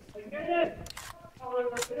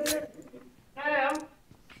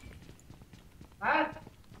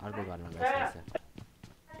 अर्को घरमा गइसकेछ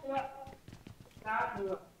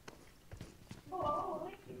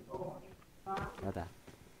कता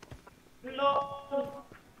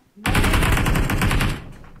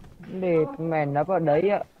Để mẹ nó vào đấy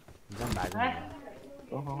ạ. Dám भाग्नु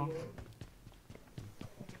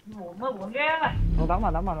Mơ buồn ghê rồi. Không tóm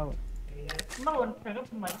mà. Mơ buồn phải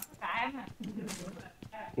lúc mình cả em à.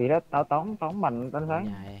 Thì đó tao tóm mạnh tao thấy.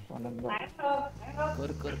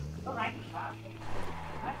 Kur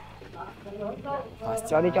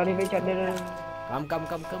Cho đi. Come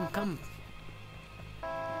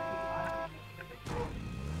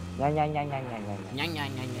Nhanh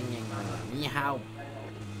Ni hao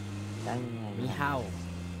Ni hao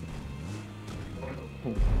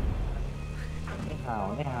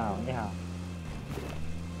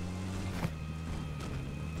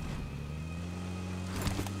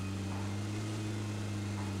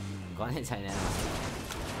có này chạy này.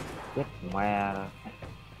 Chết mẹ rồi.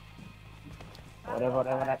 Vào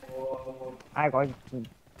đây.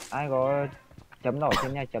 Ai có chấm đỏ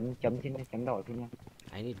trên nha, chấm trên nha, chấm đỏ trên nha.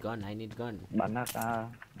 I need gun. Bắn AK.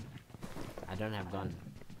 I don't have gun.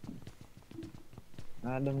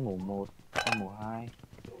 Đừng ngủ 1, ngủ 2.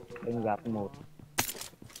 Đừng gặp 1.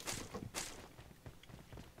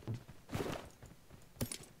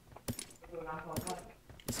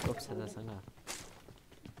 Scope sana sana.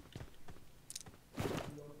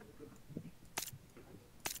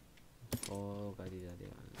 Oh, gari ra dia.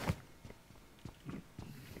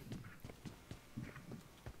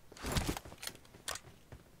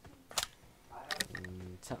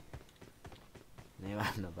 Chậm. Này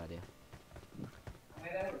bạn nó bà điều.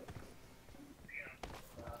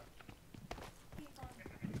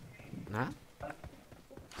 Hả?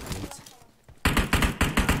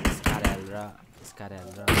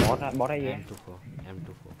 Scarella. Bó đây gì?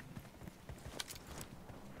 M24.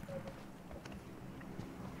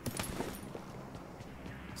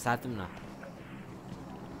 Satum na.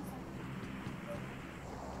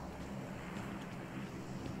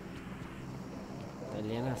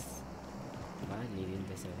 Lenas. Ba lirin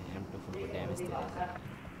desa M24 को damage they रहा है.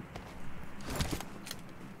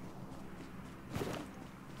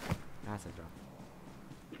 कहाँ से drop?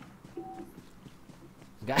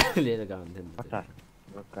 गाड़ी ले लगा अंदर. Trời,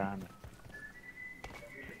 AK này.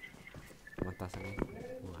 Mata sang.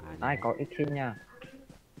 Ai có X xin nha.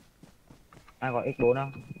 Ai có X4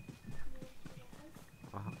 không?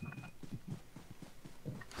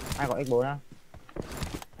 Ai có X4 không?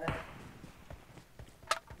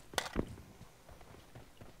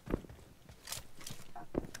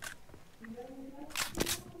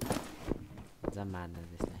 Zaman là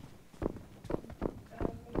this này.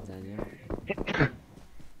 Ra nhé.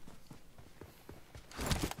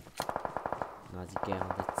 Nó chỉ kèm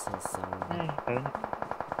đất sơ sâu. Tới này.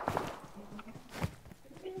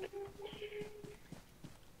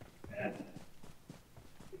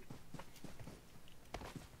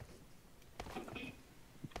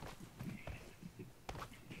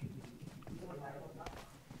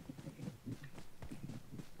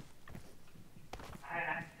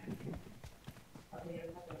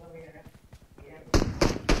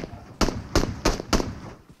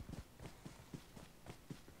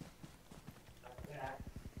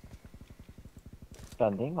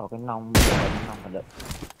 Trần Tiến vào cái nông và đựng.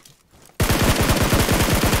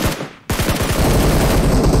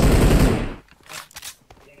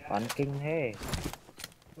 Bắn kinh thế.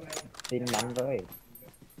 Xin bắn với.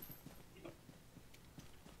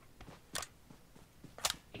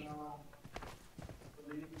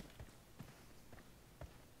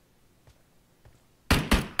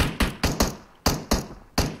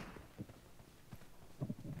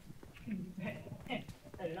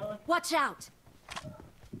 Watch out!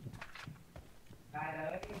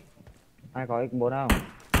 Ai có X4 không?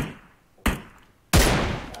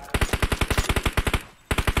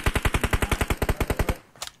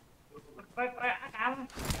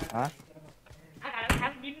 Hả?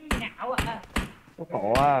 Có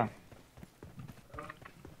khổ à.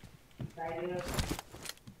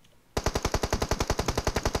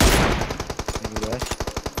 Gì đấy?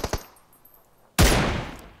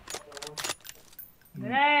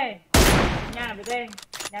 Đây. Nhà về đây.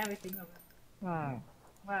 Nhà về tính rồi. Wow.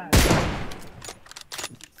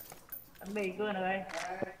 Anh bị cưa này đây.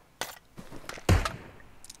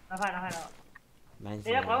 Nó phải đâu.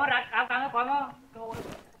 Đây là có rạc áo có.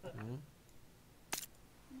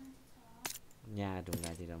 Nhà đúng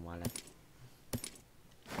là gì đó mà lại.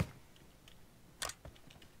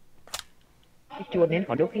 Cái chuột nên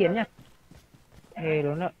có điều khiển nhá. Ghê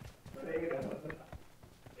luôn đó.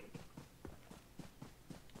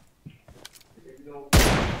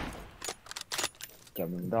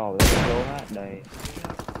 Chấm đỏ với số á, đây.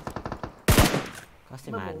 Có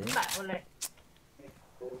xe màn đấy.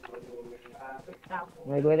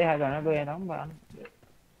 Người bơi đây hai đoàn nó bơi đóng bạn.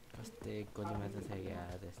 Có ste con đi mà tôi thấy gà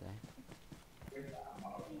để xem.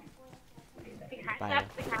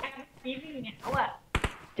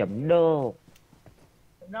 Chấm đô.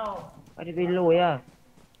 Ở đây lùi à.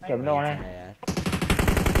 Chấm đô này.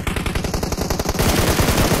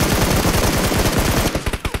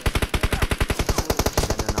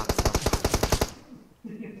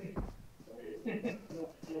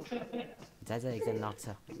 Ra exam knock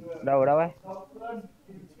sao? Đâu ấy?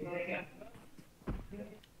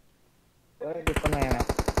 Ơi, được con này nè.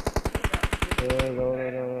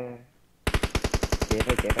 Rồi. Chết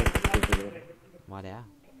rồi. Mà đéo.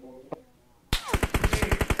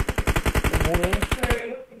 Mua đi.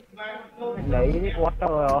 Đấy, quát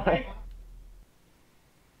rồi.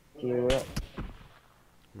 Chiều đó.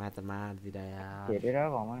 Ma gì đây à? Chết đi đó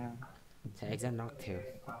còn á. Sẽ exam knock theo.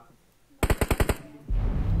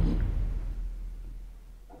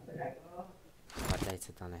 Bắt đây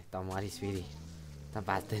sẽ tao này, tao mới đi suy đi. Tao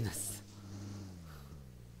bắt tên nó.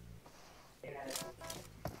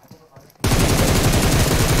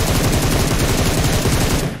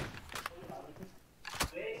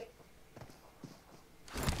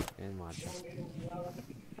 Em मार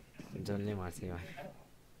जोलने मार से भाई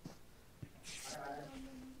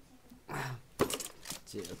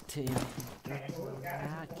चिट्ठी राखिरो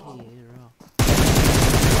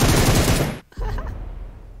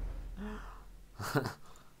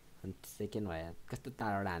second भयो कस्तो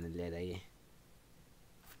टाढाबाट हानेर ल्याएर आइए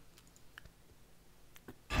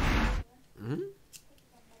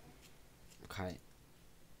खाए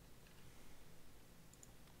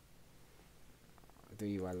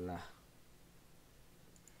दुई वाला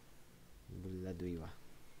बुल्ला दुई वा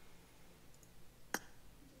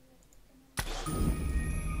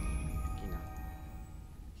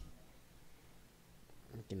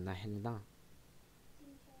किन हेर्नु त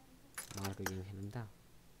अर्को गेम खेल्नु त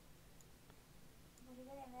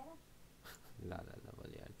ल ल ल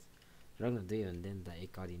भोलि हाल्छ रङ दुई हुन्थ्यो नि त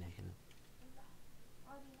एक अरिना खेल्नु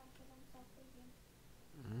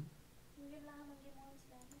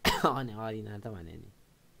अनि अरिना त भने नि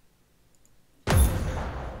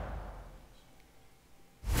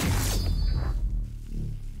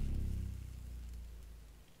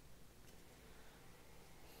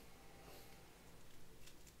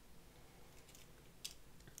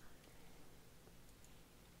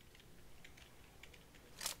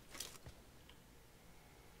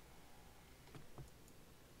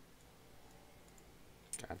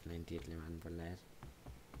काट 98 ले मान पर्ला यार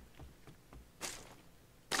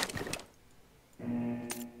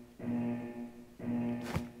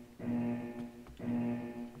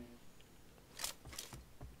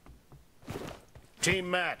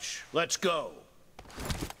Team match, let's go.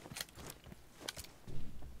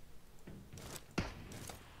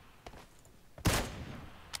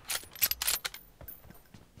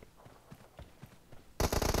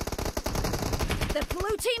 The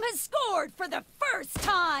blue team has scored for the first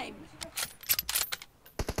time!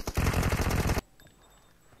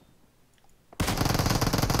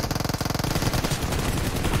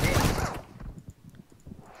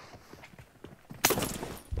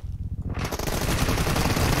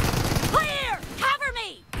 Clear! Cover me!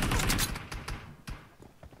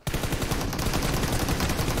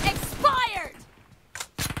 Expired!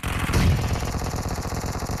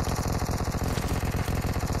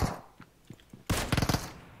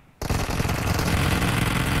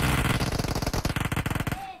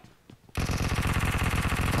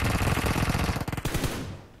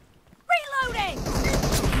 Reloading!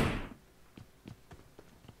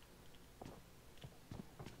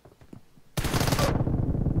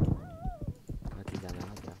 कति जना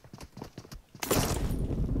हो त्यो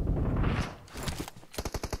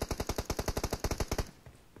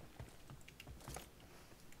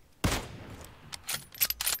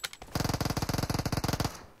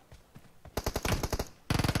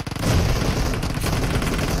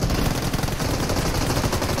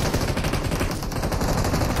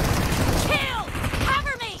Kill!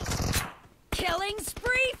 Cover me! Killing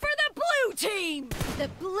spree for the blue team! The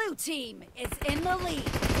blue team is in the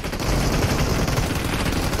lead.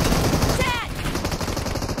 Dead!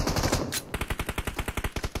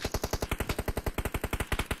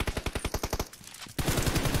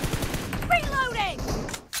 Reloading!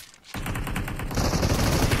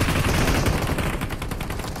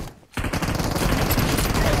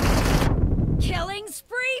 Killing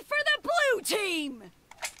spree for the blue team!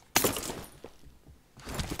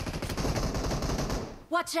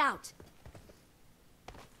 Watch out!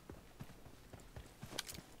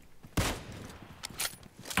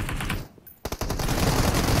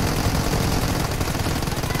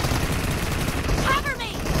 Cover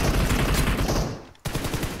me!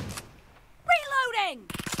 Reloading!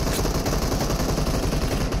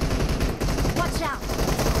 Watch out!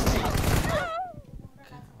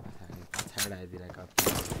 पछाडि आइदिरहेको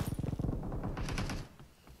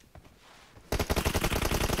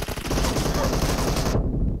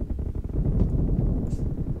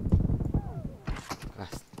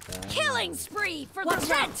Killing spree for the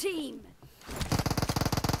red team!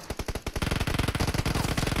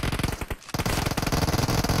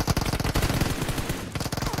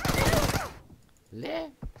 ले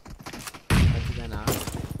कति जना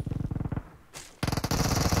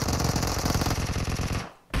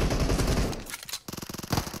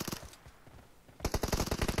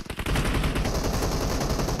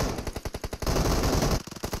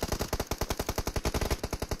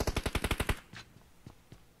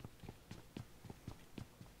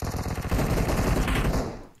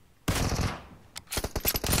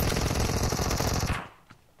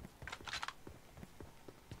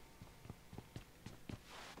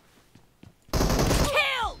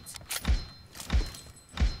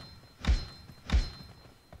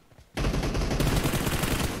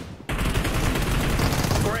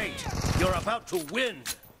to win.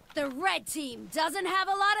 The red team doesn't have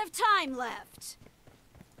a lot of time left.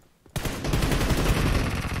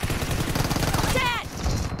 Dead!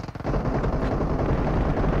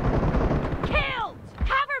 Killed!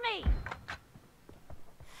 Cover me!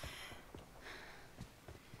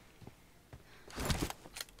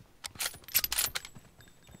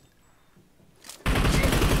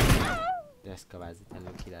 Dessa base tá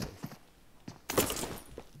no que dá isso.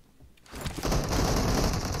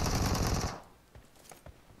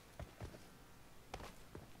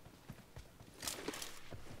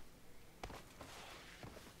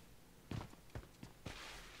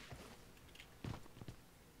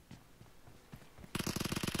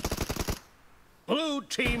 Blue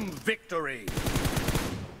team victory.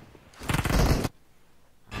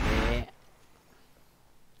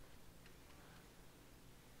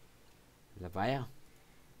 Là phải không?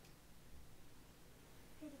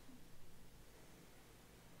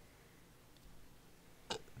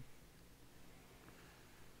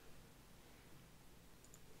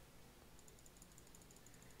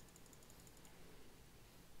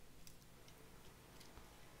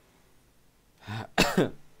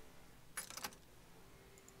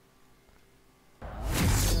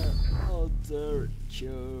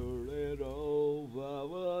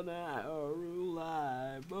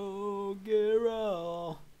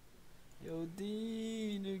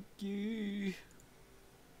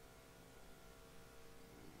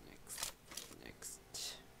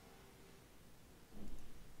 Next.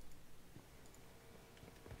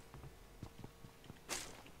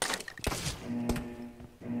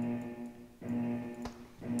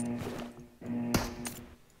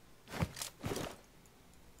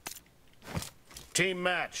 Team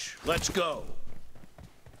match. Let's go.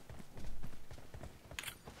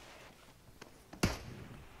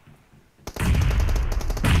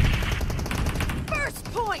 First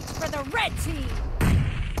point for the red team!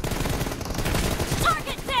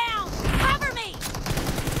 Target down! Cover me!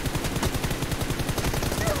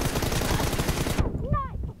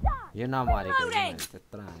 Nice shot! You're not मारेगा Reloading!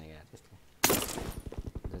 इतना आने यार इसलिए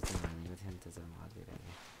जैसे मारने को थे इंतजार मार भी रहे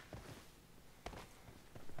हैं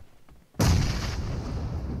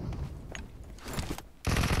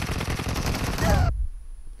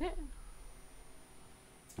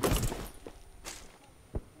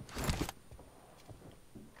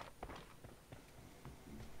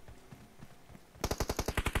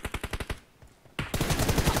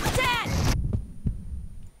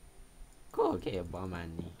Okay, bomb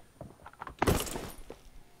on me.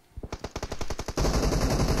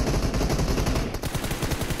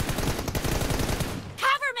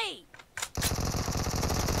 Cover me!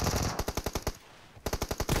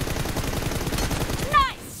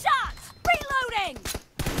 Nice shot! Reloading!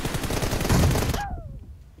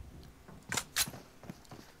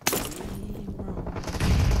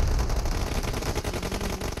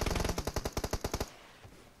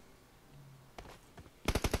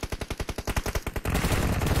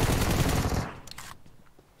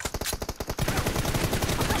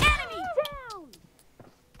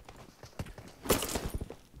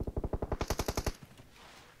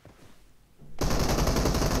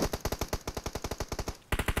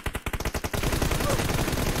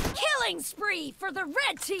 Spree for the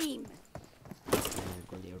red team.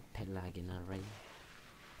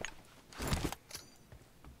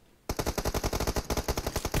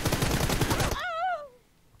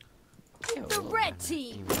 The red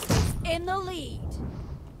team is in the lead.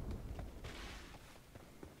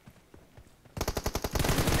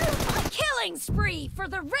 A killing spree for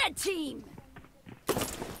the red team.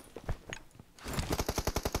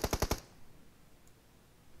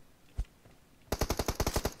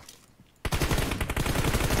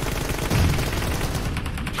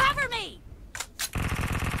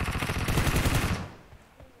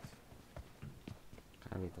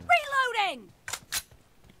 Reloading!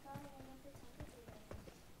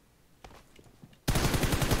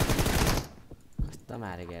 कस्तो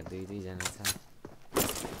मारेको यार दुई जना छ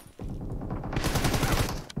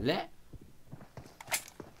ले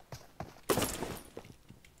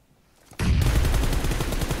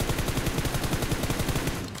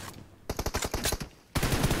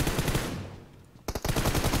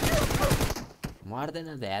मार्दैन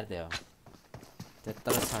ध्यार त्यो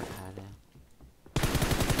त्यत्रो शट हाल्यो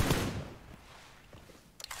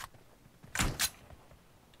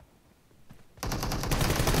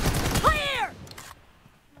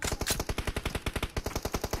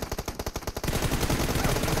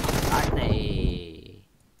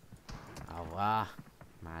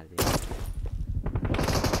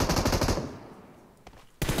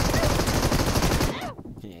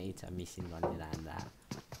Missing one Miranda.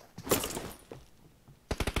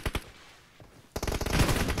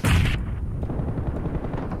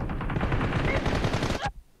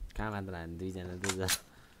 मात्र हामी दुईजना दुईजना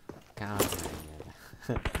कहाँ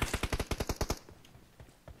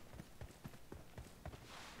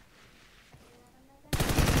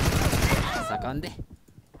सकाउँदै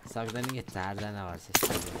सक्दैन कि 4 जना भर्सेस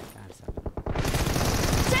कहाँ सक्दैन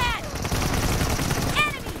Dead!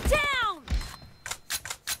 Enemy down!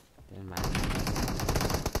 त्यही मार्नु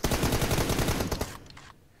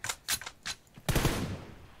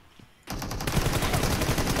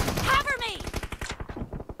Cover me!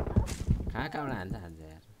 कहाँबाट हान्छ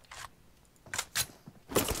यार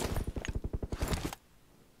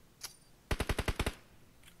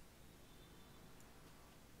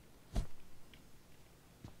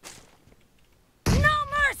No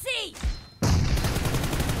mercy!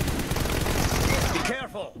 Be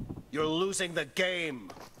careful! You're losing the game.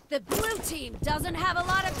 The blue team doesn't have a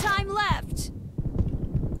lot of time left.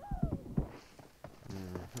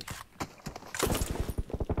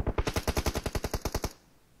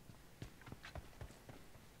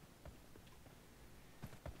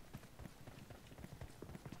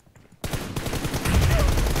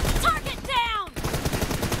 Target down!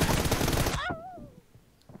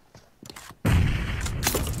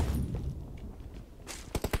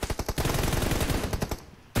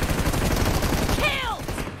 Killed!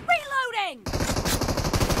 Reloading!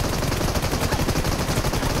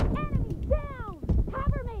 Enemy down!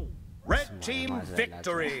 Cover me! Red team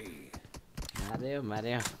victory.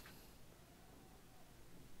 मार्यो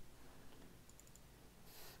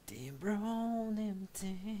तिम्रो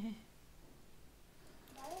निम्ति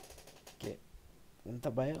के अन्त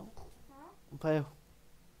भयो भयो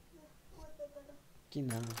किन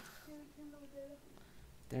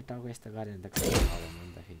त्यो टाउको यस्तो गऱ्यो भने त कहाँ होला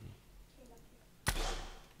नि त फेरि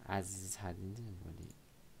आज छाडिदिन्छु नि भोलि